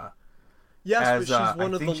Monica. But she's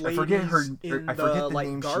one of the ladies in the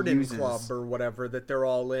like garden club or whatever that they're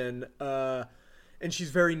all in. And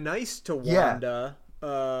she's very nice to Wanda.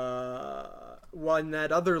 When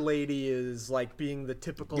that other lady is like being the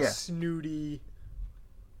typical snooty.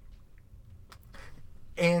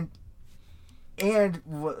 And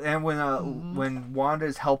when Wanda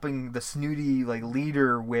is helping the snooty like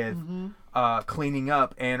leader with cleaning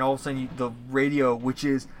up, and all of a sudden the radio, which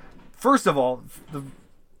is first of all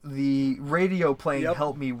the radio playing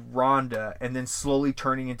 "Help Me Rhonda" and then slowly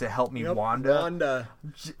turning into "Help Me Wanda,"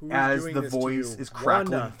 as the voice is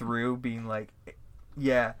crackling through, being like,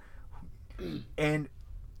 and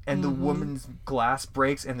the woman's glass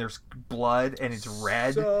breaks and there's blood and it's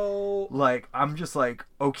red. So like I'm just like,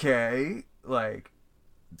 okay, like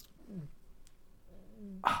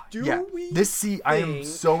I am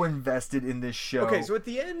so invested in this show. Okay, so at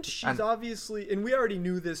the end she's obviously, and we already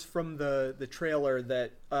knew this from the trailer,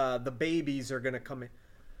 that the babies are gonna come in.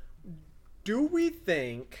 Do we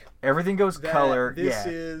think everything goes color? This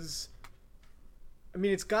is, I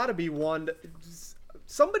mean, it's got to be Wanda.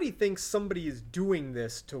 Somebody thinks somebody is doing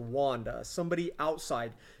this to Wanda. Somebody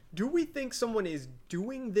outside. Do we think someone is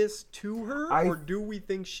doing this to her, or do we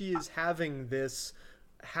think she is having this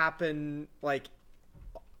happen, like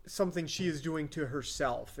something she is doing to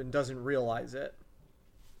herself and doesn't realize it?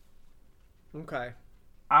 Okay.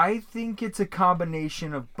 I think it's a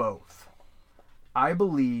combination of both. I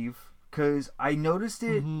believe, because I noticed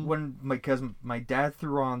it because my dad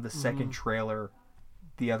threw on the second trailer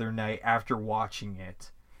the other night after watching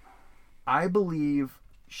it. I believe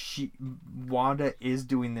Wanda is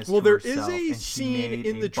doing this. Well, to there herself, is a scene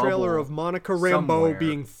in the trailer of Monica Rambeau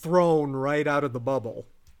being thrown right out of the bubble.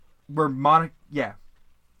 Where Monica, yeah.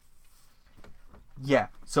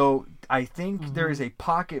 So I think there is a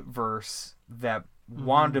pocket verse that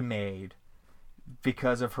Wanda made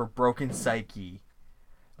because of her broken psyche,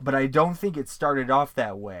 but I don't think it started off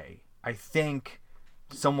that way. I think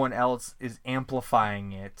someone else is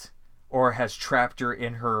amplifying it or has trapped her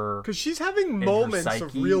in her, because she's having moments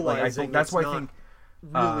of realizing like, that's why I think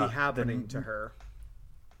really happening to her.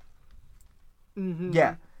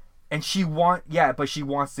 Yeah, and but she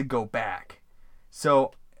wants to go back.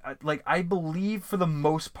 So like I believe for the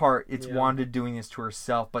most part it's Wanda doing this to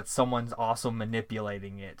herself, but someone's also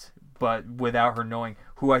manipulating it, but without her knowing,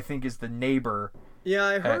 who I think is the neighbor. Yeah,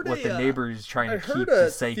 I heard what the neighbor is trying to keep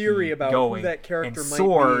the psyche theory about going. Who that character and might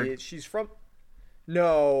Sword, be. She's from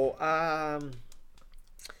Dormammu?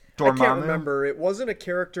 I can't remember. It wasn't a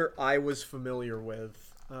character I was familiar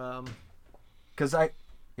with. Because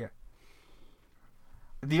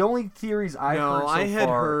the only theories I've heard so I had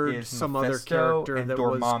far heard is some Mephisto other character that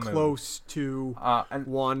Dormammu. was close to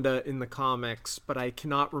Wanda in the comics, but I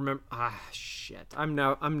cannot remember. Shit! I'm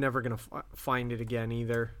never gonna find it again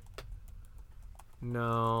either.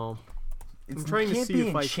 No, I'm trying to see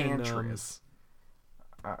if I can.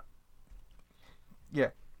 Yeah.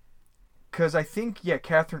 Because I think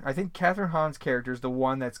Catherine Hahn's character is the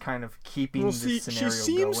one that's kind of keeping this scenario she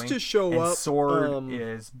seems going. to show and up. Sword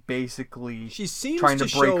is basically she seems trying to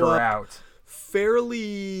break her out.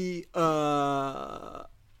 Fairly,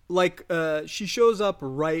 she shows up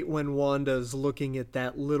right when Wanda's looking at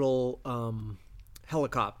that little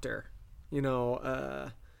helicopter.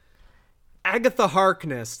 Agatha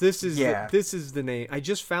Harkness. This is the name. I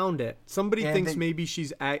just found it. Somebody thinks maybe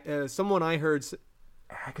she's someone I heard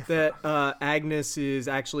Agatha. that Agnes is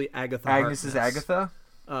actually Agatha Agnes Harkness. is Agatha?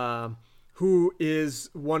 Who is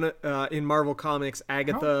one in Marvel Comics.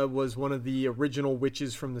 Agatha was one of the original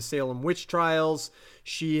witches from the Salem witch trials.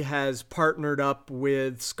 She has partnered up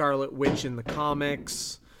with Scarlet Witch in the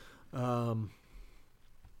comics.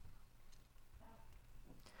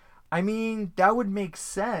 I mean, that would make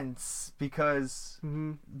sense because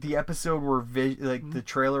the episode where the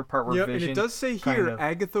trailer part where Vision. And it does say here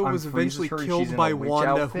Agatha was eventually killed by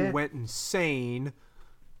Wanda, who went insane.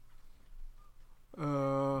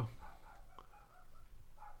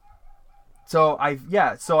 So I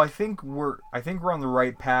think we're on the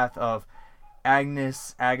right path of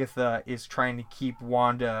Agatha is trying to keep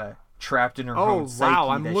Wanda trapped in her own psyche. Oh wow!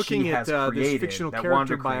 I'm looking at this fictional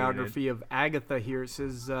character biography of Agatha here. It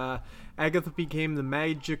says Agatha became the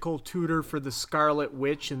magical tutor for the Scarlet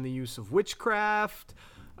Witch in the use of witchcraft.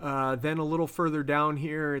 Then a little further down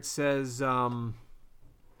here it says.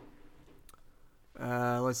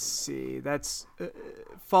 Let's see. That's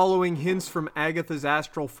following hints from Agatha's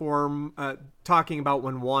astral form, talking about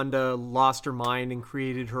when Wanda lost her mind and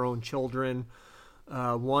created her own children.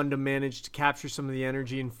 Wanda managed to capture some of the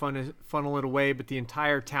energy and funnel it away, but the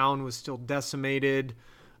entire town was still decimated.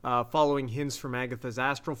 Following hints from Agatha's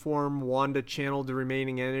astral form, Wanda channeled the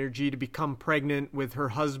remaining energy to become pregnant with her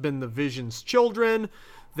husband, the Vision's children.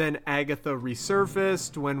 Then Agatha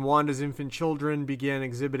resurfaced when Wanda's infant children began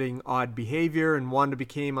exhibiting odd behavior, and Wanda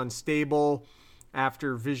became unstable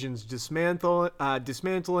after Vision's dismantling.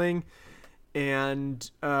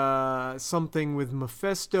 And something with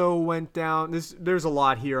Mephisto went down. There's a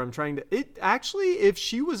lot here. If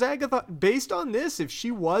she was Agatha, based on this, if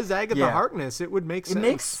she was Agatha Harkness, it would make sense. It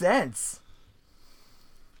makes sense.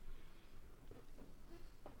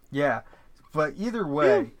 Yeah, but either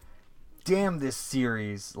way, damn, this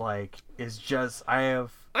series is just I am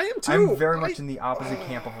too. I'm very much in the opposite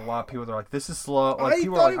camp of a lot of people. They're like, this is slow.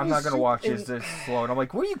 People are like, I'm not gonna watch this. This is slow. And I'm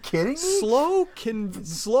like, what are you kidding me? Slow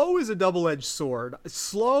is a double-edged sword.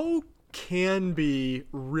 Slow can be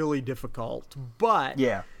really difficult, but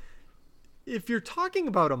if you're talking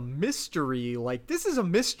about a mystery, this is a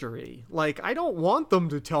mystery. I don't want them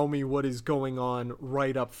to tell me what is going on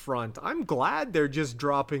right up front. I'm glad they're just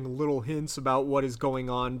dropping little hints about what is going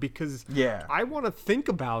on because I want to think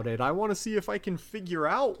about it. I want to see if I can figure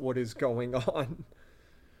out what is going on.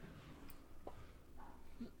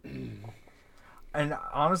 And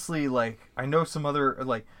honestly, I know some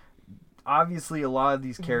other, obviously a lot of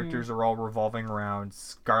these characters are all revolving around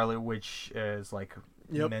Scarlet Witch as,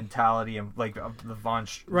 mentality and the Von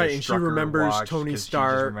right, and she remembers watch, Tony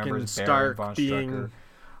Stark and Stark being.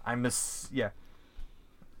 I'm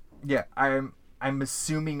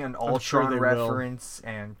assuming an Ultron reference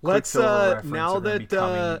and Quicksilver reference now are that be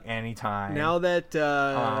coming anytime. Now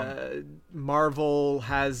that Marvel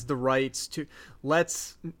has the rights to,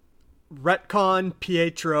 let's retcon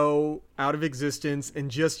Pietro out of existence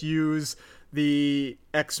and just use the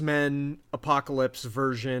X-Men Apocalypse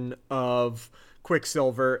version of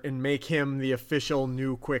Quicksilver and make him the official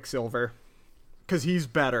new Quicksilver because he's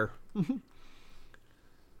better.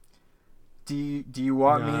 Do you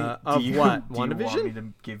want me of do you, what? Do you WandaVision? want me to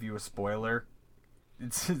give you a spoiler?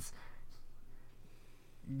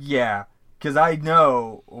 Yeah, because I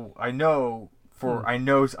know a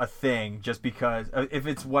thing just because if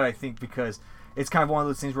it's what I think because it's kind of one of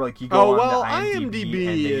those things where you go on IMDb and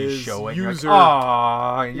then you show it. User.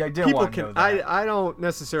 I didn't want to know that. I don't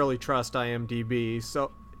necessarily trust IMDb,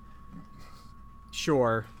 so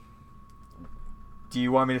sure. Do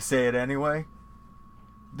you want me to say it anyway?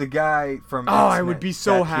 The guy from I would be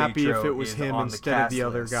so happy if it was him instead of the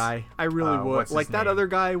other guy. I really would. That other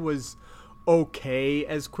guy was okay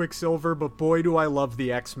as Quicksilver, but boy do I love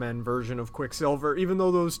the X-Men version of Quicksilver, even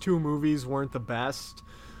though those two movies weren't the best.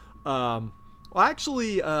 Apocalypse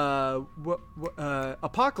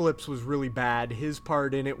was really bad. His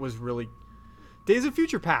part in it was really... Days of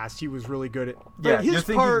Future Past, he was really good at... Yeah, his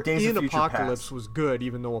part in Apocalypse was good,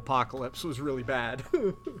 even though Apocalypse was really bad.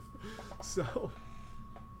 So...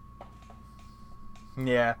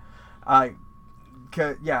 Yeah.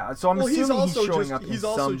 So I'm assuming he's showing up in he's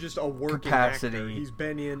some also just a working capacity. Actor. He's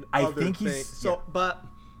been in I other think things. he's... So, but...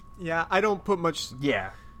 Yeah, I don't put much...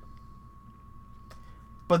 Yeah.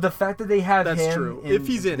 But the fact that they have That's him, true. If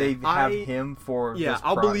he's in they it, have him for yeah, this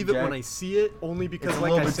I'll believe it when project. I see it. Only because, It's a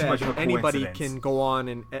like little I bit too said, much of a anybody coincidence. can go on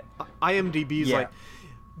and IMDb is Yeah. like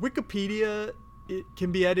Wikipedia. It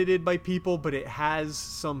can be edited by people, but it has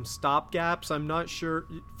some stop gaps. I'm not sure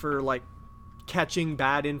for like catching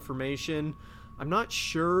bad information. I'm not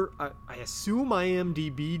sure. I assume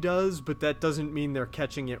IMDb does, but that doesn't mean they're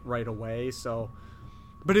catching it right away. So,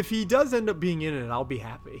 but if he does end up being in it, I'll be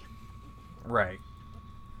happy. Right.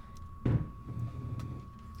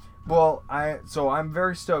 Well, I'm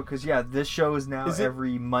very stoked because this show is now Is it-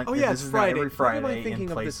 every month. Oh yeah, this it's is now Friday. every What Friday am I thinking in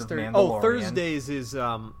of place this of Thursday? Mandalorian. Oh, Thursdays is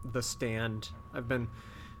The Stand. I've been.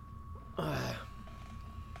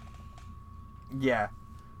 Yeah.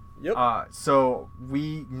 Yep. So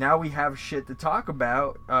we have shit to talk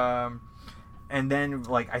about. And then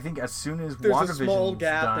I think as soon as There's a small WandaVision's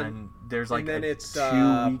gap, done, there's and then a it's,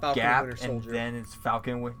 2-week Falcon and gap, Winter and Soldier. then it's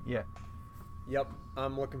Falcon. Yeah. Yep.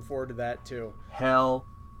 I'm looking forward to that too. Hell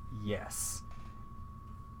yes.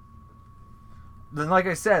 Then, like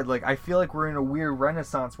I said, I feel like we're in a weird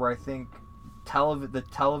renaissance where I think the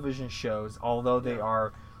television shows, although they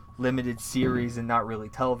are limited series and not really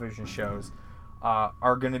television shows,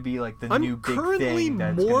 are going to be the I'm new big currently thing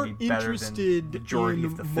that's more going to be better than interested the majority in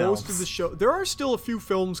of the films. most of the show. There are still a few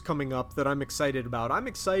films coming up that I'm excited about. I'm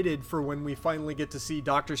excited for when we finally get to see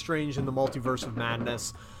Doctor Strange in the Multiverse of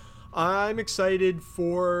Madness. I'm excited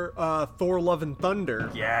for Thor: Love and Thunder.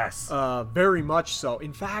 Yes. Very much so.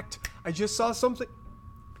 In fact, I just saw something.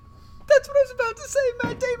 That's what I was about to say.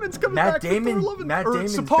 Matt Damon's coming back for Thor: Love and Matt or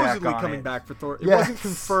Damon's supposedly back on coming it. back for Thor. It Yes. wasn't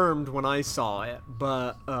confirmed when I saw it,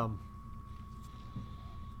 but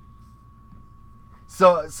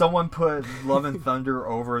So someone put Love and Thunder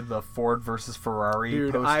over the Ford versus Ferrari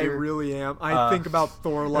dude, poster. I really am. I think about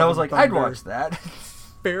Thor: Love and I was and like, I'd Thunder watch that.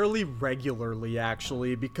 fairly regularly,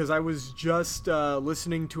 actually, because I was just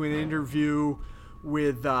listening to an interview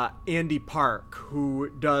with Andy Park, who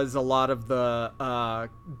does a lot of the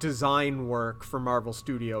design work for Marvel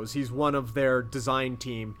Studios. He's one of their design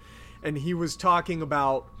team, and he was talking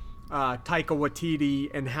about Taika Waititi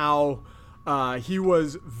and how he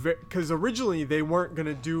was, because originally they weren't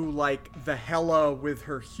gonna do the Hela with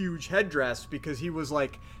her huge headdress, because he was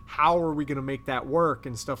like, how are we gonna make that work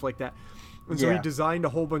and stuff like that. And so he Yeah. designed a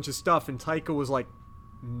whole bunch of stuff, and Taika was like,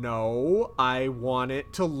 no, I want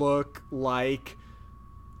it to look like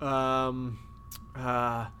God,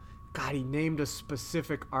 he named a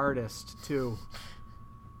specific artist too.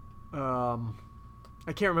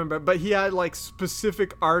 I can't remember, but he had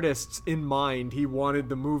specific artists in mind he wanted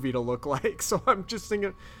the movie to look like. So I'm just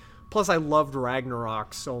thinking, plus I loved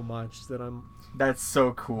Ragnarok so much that That's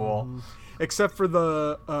so cool. except for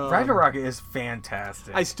the Ragnarok is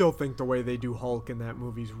fantastic. I still think the way they do Hulk in that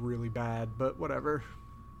movie is really bad, but whatever.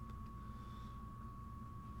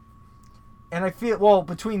 And I feel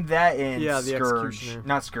between that and Yeah, the Scourge, Executioner.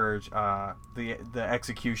 not Scourge, the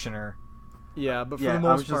Executioner. Yeah, but for Yeah, the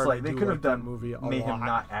I was most just part, I they do could have like that done movie a made lot. him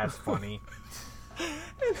not as funny.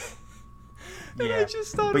 And Yeah. I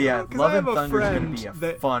just thought But yeah, about, 'cause Love I have and a Thunder is gonna friend be a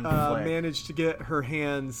that fun flick. managed to get her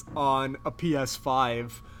hands on a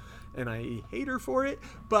PS5, and I hate her for it.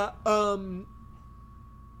 But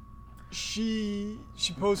she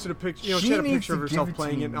posted a picture. You know, she She had a needs picture of to herself give it to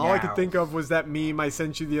playing me it. And all I now. could think of was that meme I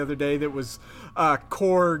sent you the other day that was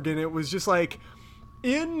Korg, and it was just like,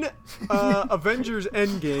 in Avengers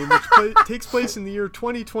Endgame, which takes place in the year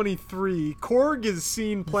 2023, Korg is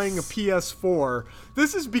seen playing a PS4.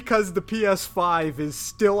 This is because the PS5 is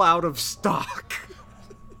still out of stock.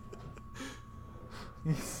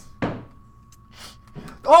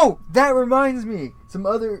 Oh, that reminds me. Some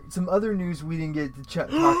other news we didn't get to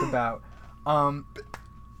talk about.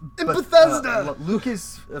 Bethesda!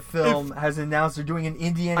 Lucasfilm has announced they're doing an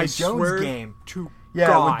Indiana I Jones swear game. to Yeah,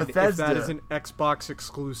 God, with if that Bethesda. is an Xbox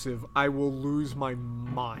exclusive, I will lose my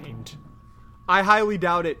mind. I highly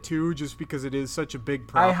doubt it too, just because it is such a big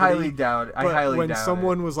property. I highly doubt it. But when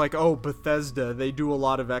someone was like, "Oh, Bethesda, they do a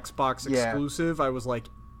lot of Xbox Yeah. exclusive," I was like,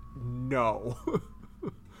 "No."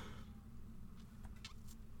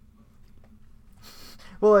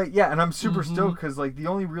 Well, yeah, and I'm super stoked because the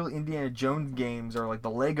only real Indiana Jones games are the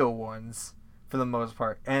Lego ones for the most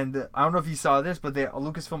part. And I don't know if you saw this, but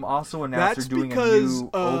Lucasfilm also announced That's they're doing because, a new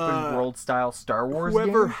open world style Star Wars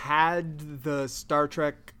Whoever game. had the Star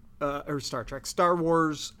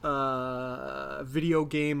Wars video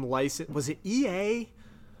game license, was it EA?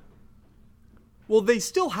 Well, they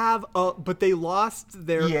still have, but they lost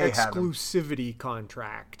their EA had 'em. exclusivity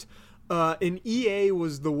contract. And EA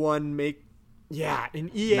was the one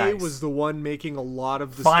Nice. was the one making a lot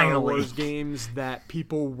of the Finally. Star Wars games that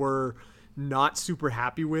people were not super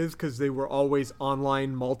happy with because they were always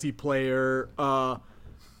online multiplayer,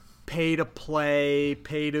 pay to play,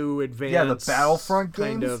 pay to advance. Yeah, the Battlefront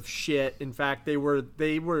kind games? of shit. In fact, they were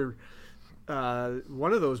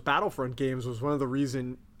one of those Battlefront games was one of the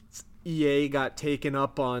reasons EA got taken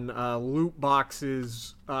up on loot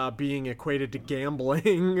boxes being equated to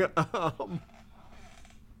gambling.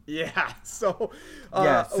 Yeah, so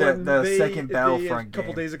when the second Battlefront a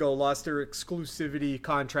couple days ago lost their exclusivity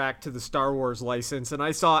contract to the Star Wars license, and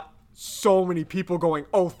I saw so many people going,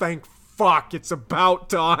 "Oh, thank fuck, it's about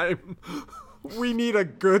time. We need a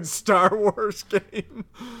good Star Wars game."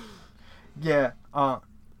 Yeah.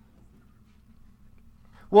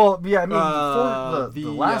 Well, yeah. I mean,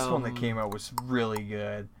 the last one that came out was really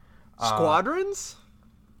good. Squadrons.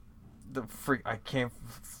 I can't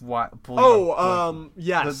believe.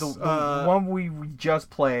 Yes. The one we just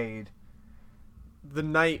played. The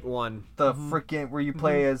night one. The freaking where you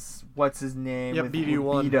play as what's his name? Yeah,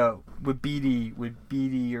 BD1. With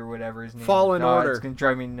BD or whatever his name. Fallen Order. It's gonna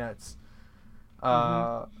drive me nuts.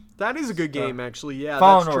 That is a good game, actually. Yeah,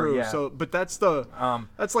 Fallen that's Order, true. yeah. So, but that's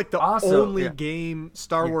like the also, only yeah. game,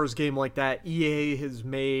 Star Wars game like that EA has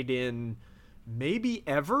made in maybe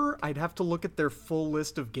ever. I'd have to look at their full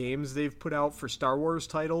list of games they've put out for Star Wars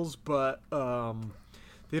titles, but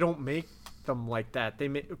they don't make them like that. They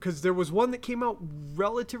make, because there was one that came out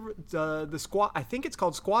the squad. I think it's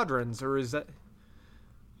called Squadrons, or is that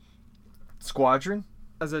Squadron?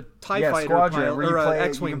 As a TIE Yeah, fighter Squadron, pilot, where you or play, an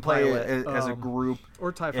X-wing you can play pilot, it as a group,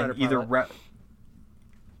 or TIE and fighter either pilot.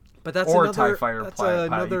 But that's or another TIE fighter that's pilot.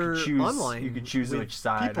 another You can choose, online. you can choose with which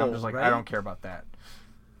side. people, I'm just like, right? I don't care about that.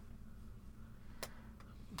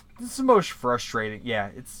 This is the most frustrating.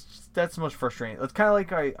 Yeah, that's the most frustrating. It's kind of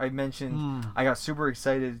like I mentioned. I got super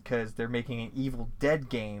excited because they're making an Evil Dead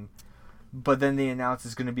game, but then they announced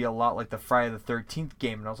it's going to be a lot like the Friday the 13th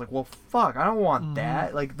game, and I was like, well, fuck, I don't want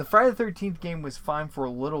that. Like the Friday the 13th game was fine for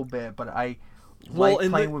a little bit, but I like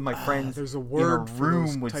playing with my friends there's a word in a for room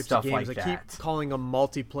those with types stuff of games. like I that. keep calling them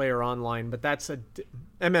multiplayer online, but that's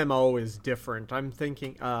MMO is different. I'm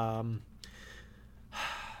thinking,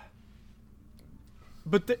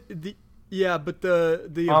 but the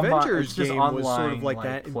Avengers just game was sort online, of like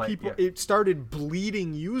that, and play, people yeah. it started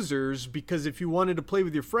bleeding users because if you wanted to play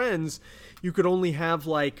with your friends, you could only have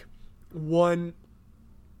like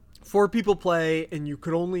 4 people play, and you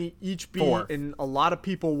could only each be 4. and a lot of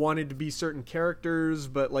people wanted to be certain characters,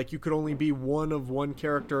 but like you could only be one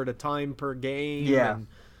character at a time per game. Yeah.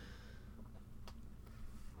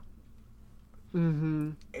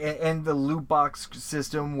 And the loot box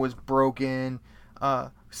system was broken.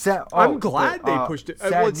 I'm glad they pushed it.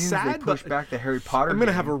 Sad What's news, sad, they pushed back the Harry Potter I'm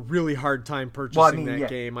gonna game. have a really hard time purchasing that yeah.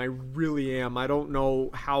 game. I really am. I don't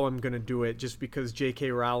know how I'm gonna do it just because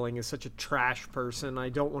J.K. Rowling is such a trash person. I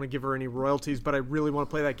don't want to give her any royalties, but I really want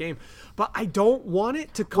to play that game. But I don't want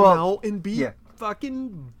it to come out and be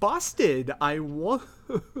fucking busted. I want.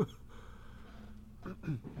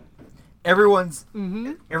 Everyone's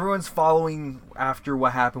following after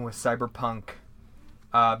what happened with Cyberpunk,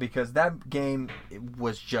 because that game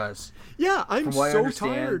was just I'm from what I so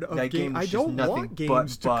understand, tired of that game games. was I just don't nothing want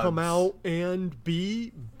games but to come bugs. out and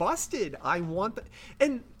be busted. I want that,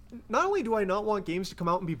 and not only do I not want games to come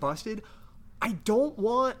out and be busted, I don't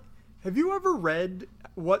want. Have you ever read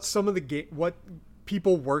what some of the what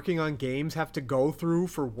people working on games have to go through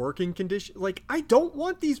for working conditions? Like, I don't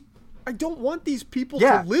want these people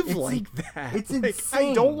to live like that. It's like,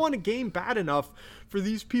 insane. I don't want a game bad enough for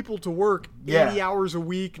these people to work 80 hours a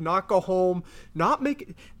week, not go home, not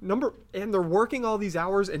make and they're working all these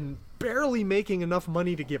hours and barely making enough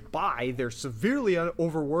money to get by. They're severely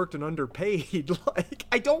overworked and underpaid. Like,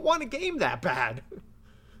 I don't want a game that bad.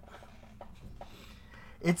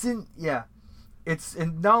 It's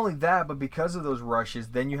and not only that, but because of those rushes,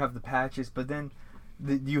 then you have the patches, but then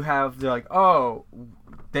they're like, oh,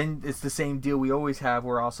 then it's the same deal we always have,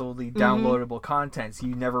 where also the downloadable content, so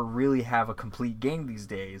you never really have a complete game these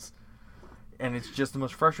days, and it's just the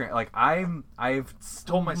most frustrating. Like I've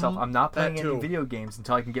told myself I'm not playing any video games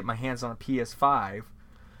until I can get my hands on a PS5,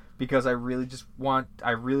 because I really want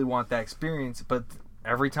that experience. But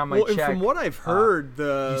every time I check, and from what I've heard, you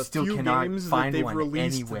the still few cannot games that find they've one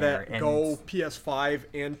released anywhere, that and go PS5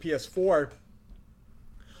 and PS4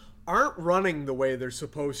 aren't running the way they're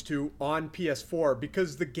supposed to on PS4,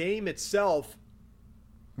 because the game itself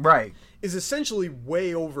is essentially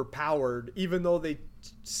way overpowered, even though they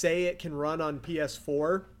say it can run on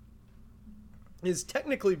PS4, is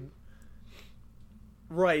technically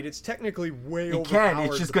Right, it's technically way It overpowered. can,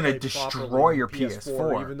 it's just to gonna play destroy properly your on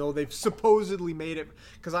PS4, PS4. even though they've supposedly made it.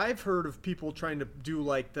 Because I've heard of people trying to do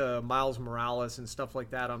like the Miles Morales and stuff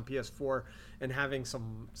like that on PS4 and having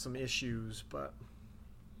some issues, but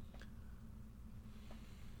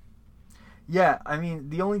Yeah, I mean,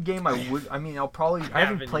 the only game I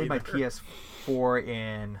haven't played my either. PS4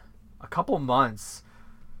 in a couple months.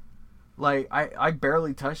 Like, I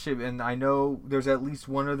barely touched it, and I know there's at least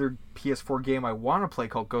one other PS4 game I want to play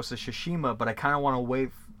called Ghost of Tsushima, but I kind of want to wait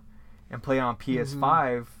and play it on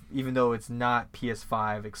PS5, even though it's not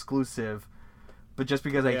PS5 exclusive. But just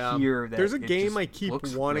because I hear that there's a it game just I keep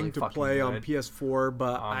looks wanting really to fucking play on good. PS4,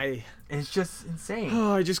 but It's just insane.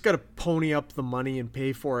 I just got to pony up the money and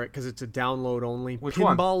pay for it because it's a download only. Which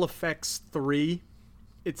one? Pinball Effects 3.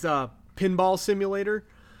 It's a pinball simulator,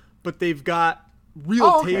 but they've got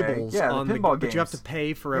real tables Yeah, the on pinball but you have to games.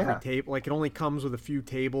 pay for every Yeah. table. Like, it only comes with a few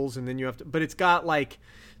tables, and then you have to. But it's got like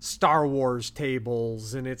Star Wars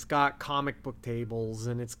tables, and it's got comic book tables,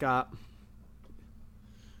 and it's got.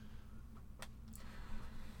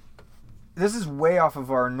 This is way off of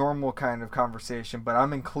our normal kind of conversation, but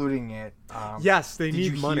I'm including it. Yes, they Did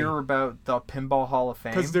need you money. hear about the Pinball Hall of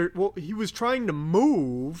Fame? Because he was trying to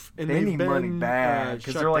move, and They they've need been money bad,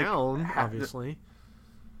 'cause shut they're like, down. Obviously,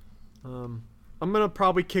 I'm gonna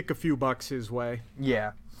probably kick a few bucks his way.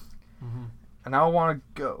 Yeah. And I want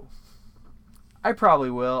to go. I probably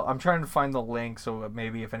will. I'm trying to find the link, so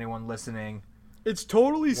maybe if anyone listening It's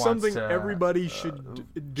totally wants something to, everybody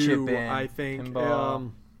should do. chip in, I think.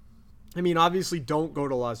 pinball. I mean, obviously, don't go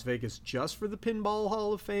to Las Vegas just for the Pinball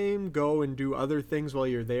Hall of Fame. Go and do other things while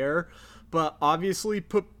you're there, but obviously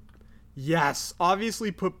put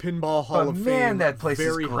Pinball Hall of Fame that place is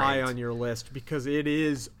very high great. on your list because it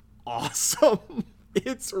is awesome.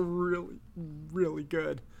 It's really, really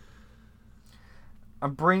good.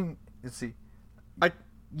 let's see.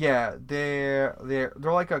 Yeah, they're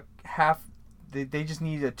like a half. They just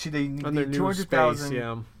need they need On their new 200,000 space,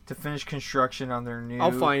 yeah. to finish construction on their new.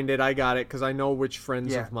 I'll find it. I got it because I know which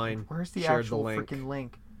friends Yeah. of mine Where's the shared actual the link. freaking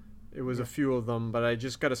link? It was a few of them, but I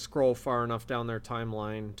just got to scroll far enough down their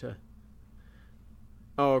timeline to.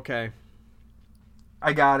 Oh, okay.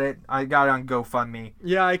 I got it. I got it on GoFundMe.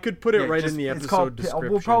 Yeah, I could put it Yeah, right just- in the it's episode called-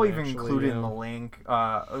 description. We'll probably even actually, include it in yeah. the link.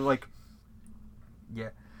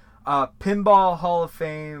 Pinball Hall of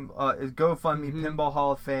Fame is GoFundMe. Mm-hmm. Pinball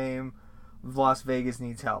Hall of Fame. Las Vegas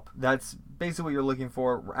needs help. That's basically what you're looking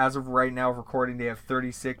for. As of right now, recording, they have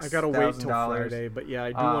 $36,000. I gotta wait till Friday, but yeah, I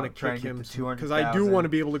do want to trying kick to get him to 200,000. because I do want to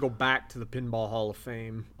be able to go back to the Pinball Hall of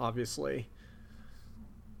Fame. Obviously,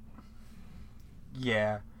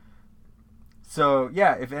 Yeah. So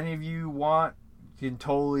yeah, if any of you want, you can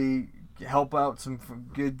totally help out some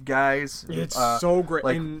good guys. it's so great.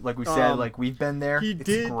 Like And, like we said, like we've been there. he It's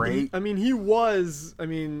did. great.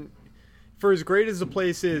 For as great as the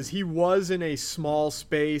place is, he was in a small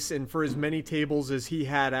space, and for as many tables as he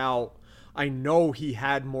had out, I know he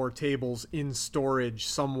had more tables in storage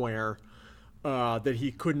somewhere that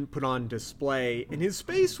he couldn't put on display, and his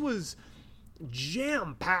space was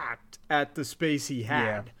jam packed at the space he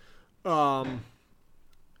had. So.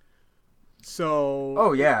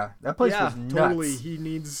 Oh yeah, that place yeah, was nuts. totally. He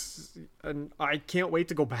needs, and I can't wait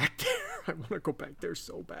to go back there. I want to go back there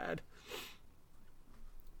so bad.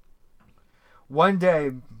 One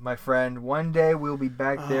day, my friend, one day we'll be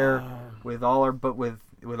back there with all our with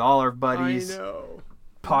all our buddies, I know.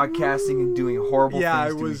 podcasting and doing horrible Yeah, I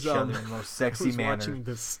things was to each other in the most I sexy was manner. watching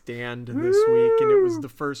The Stand this week, and it was the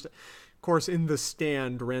first. Of course, in The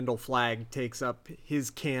Stand, Randall Flagg takes up his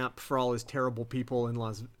camp for all his terrible people in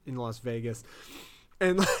Las Vegas,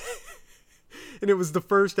 and and it was the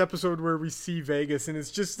first episode where we see Vegas, and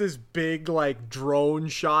it's just this big like drone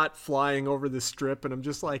shot flying over the strip, and I'm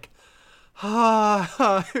just like.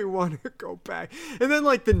 I want to go back. And then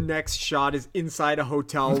like the next shot is inside a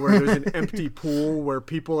hotel where there's an empty pool where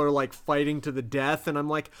people are like fighting to the death, and I'm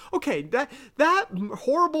like, okay, that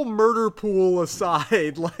horrible murder pool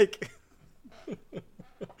aside, like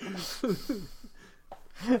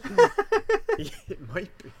it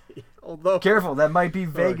might be. Although Careful, that might be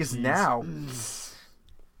Vegas geez. now.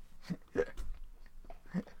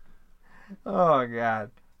 Oh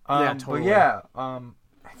god. Yeah, totally. But yeah, I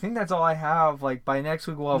think that's all I have. Like by next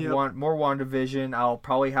week we'll have Yep. more WandaVision. I'll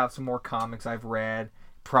probably have some more comics I've read.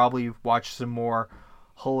 Probably watch some more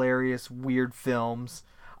hilarious weird films.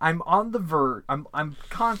 I'm on the verge. I'm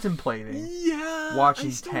contemplating. yeah, watching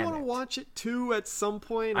I still want to Tenet. watch it too at some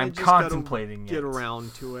point. I'm I just contemplating gotta get it.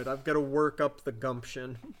 around to it. I've got to work up the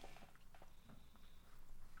gumption.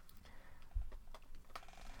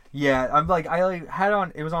 Yeah, I had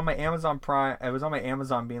on. It was on my Amazon Prime. It was on my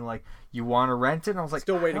Amazon, being like, "You want to rent it?" And I was like,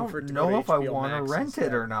 Still waiting I for it to don't go know to if I HBO want to Max rent instead.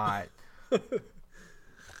 it or not.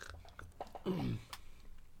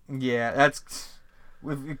 Yeah, that's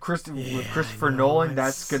with Christopher Nolan.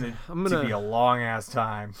 That's to be a long ass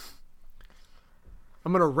time.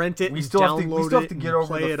 I'm gonna rent it. We and still have to- download we still have it to and get over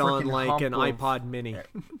play the it on freaking like an hump of- iPod Mini.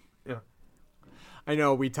 Yeah. I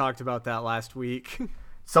know we talked about that last week.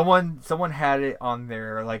 Someone had it on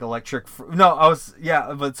their like electric.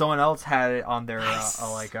 But someone else had it on their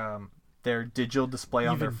their digital display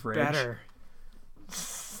on their Even fridge. better.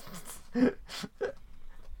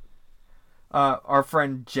 Our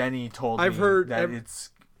friend Jenny told I've me heard that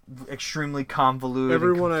it's extremely convoluted.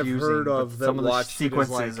 Everyone and I've confusing, heard but of that some of the watched it is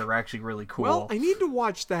sequences like, are actually really cool. Well, I need to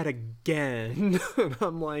watch that again. And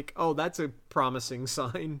I'm like, oh, that's a promising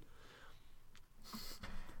sign.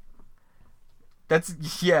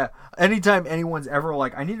 Anytime anyone's ever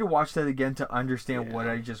like, I need to watch that again to understand what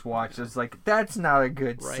I just watched, it's like, that's not a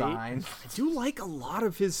good sign. I do like a lot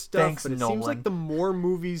of his stuff, Thanks, but it Nolan. seems like the more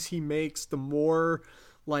movies he makes, the more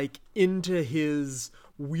like into his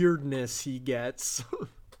weirdness he gets.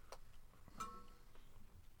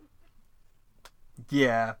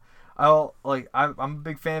 Yeah, I'm a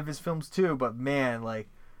big fan of his films too, but man, like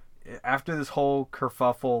after this whole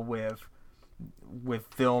kerfuffle with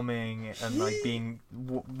filming and like being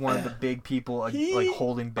one of the big people like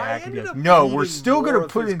holding back and be like, no, we're still gonna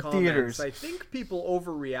put in theaters. I think people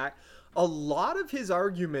overreact. A lot of his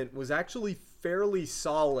argument was actually fairly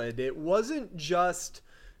solid. It wasn't just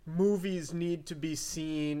movies need to be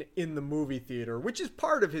seen in the movie theater, which is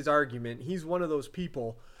part of his argument. He's one of those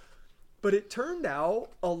people. But it turned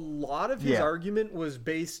out a lot of his argument was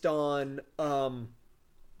based on,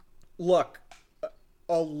 look,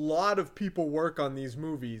 a lot of people work on these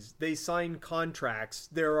movies. They sign contracts.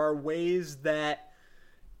 There are ways that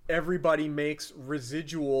everybody makes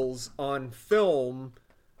residuals on film,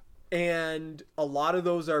 and a lot of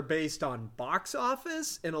those are based on box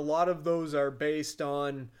office, and a lot of those are based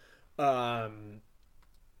on,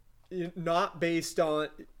 not based on,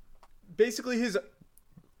 basically his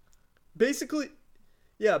based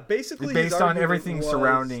on everything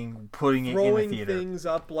surrounding putting it in the throwing theater. Things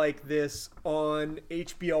up like this on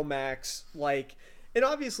HBO Max, like, and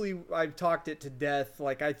obviously I've talked it to death.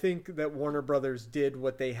 Like, I think that Warner Brothers did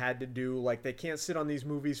what they had to do. Like, they can't sit on these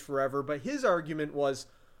movies forever. But his argument was,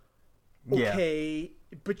 okay,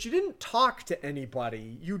 but you didn't talk to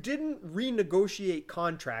anybody. You didn't renegotiate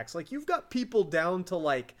contracts. Like, you've got people down to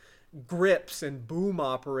like grips and boom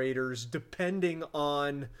operators depending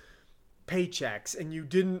on paychecks, and you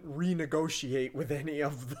didn't renegotiate with any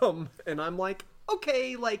of them. And I'm like,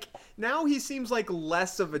 okay, like now he seems like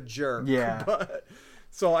less of a jerk. Yeah. But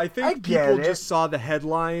so I think people just saw the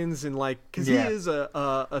headlines and like, because he is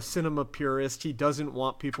a cinema purist. He doesn't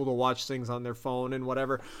want people to watch things on their phone and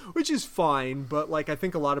whatever, which is fine. But like, I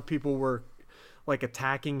think a lot of people were like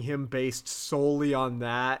attacking him based solely on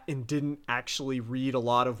that and didn't actually read a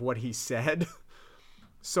lot of what he said.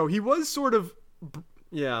 So he was sort of,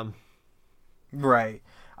 Right.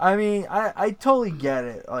 I mean, I totally get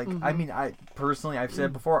it. Like, I mean, I personally, I've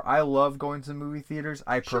said before, I love going to movie theaters.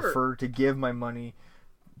 I prefer to give my money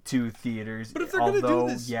to theaters. But if they're going to do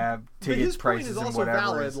this, ticket his prices point is also and whatever.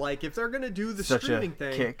 valid. Like, if they're going to do the Such streaming a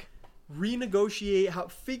thing, kick. renegotiate,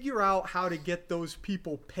 figure out how to get those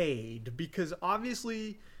people paid, because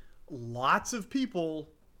obviously lots of people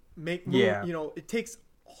make it takes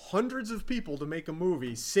hundreds of people to make a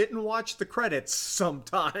movie. Sit and watch the credits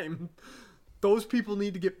sometime. Those people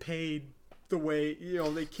need to get paid the way,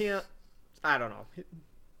 they can't, I don't know.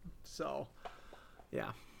 So,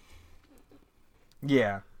 yeah.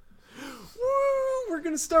 Yeah. Woo, we're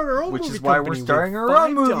going to start our own Which movie is why we're starting our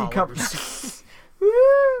own movie company. $5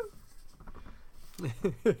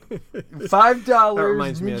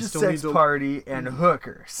 Ninja Sex Party and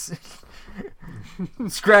hookers.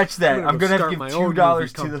 Scratch that. I'm gonna have to give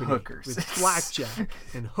 $2 to the hookers. With blackjack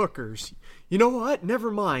and hookers. You know what? Never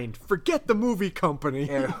mind. Forget the movie company.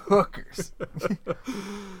 And hookers.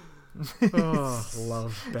 Oh,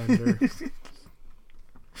 love Bender.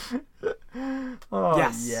 Oh,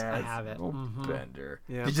 yes, I have it. Bender.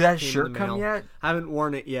 Yeah, did that shirt come yet? I haven't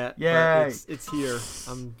worn it yet. Yeah, it's here.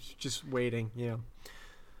 I'm just waiting. Yeah.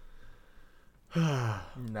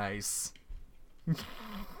 Nice.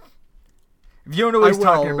 If you don't know what he's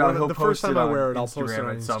talking about, he'll the post first time it I on wear it, Instagram I'll post it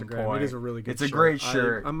on at some Instagram. point. It is a really good shirt. It's a great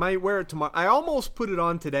shirt. I might wear it tomorrow. I almost put it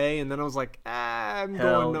on today, and then I was like, I'm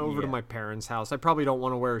going over to my parents' house. I probably don't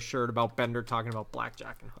want to wear a shirt about Bender talking about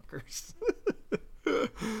blackjack and hookers.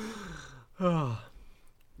 Oh.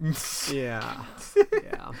 Yeah.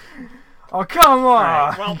 Oh, come on! All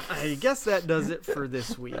right, well, I guess that does it for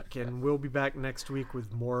this week, and we'll be back next week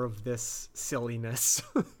with more of this silliness.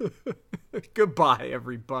 Goodbye,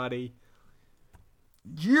 everybody.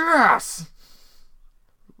 Yes!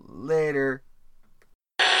 Later.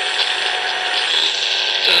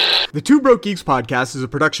 The Two Broke Geeks podcast is a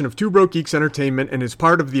production of Two Broke Geeks Entertainment and is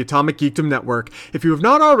part of the Atomic Geekdom Network. If you have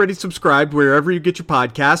not already subscribed wherever you get your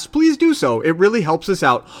podcasts, please do so. It really helps us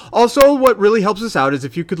out. Also, what really helps us out is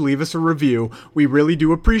if you could leave us a review. We really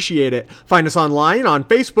do appreciate it. Find us online on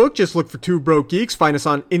Facebook. Just look for Two Broke Geeks. Find us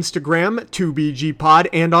on Instagram, 2BGPod,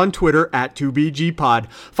 and on Twitter at 2BGPod.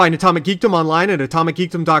 Find Atomic Geekdom online at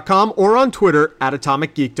atomicgeekdom.com or on Twitter at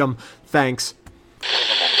Atomic Geekdom. Thanks.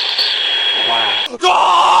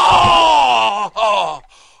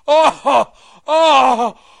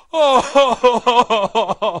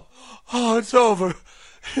 Oh, it's over.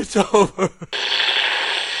 It's over.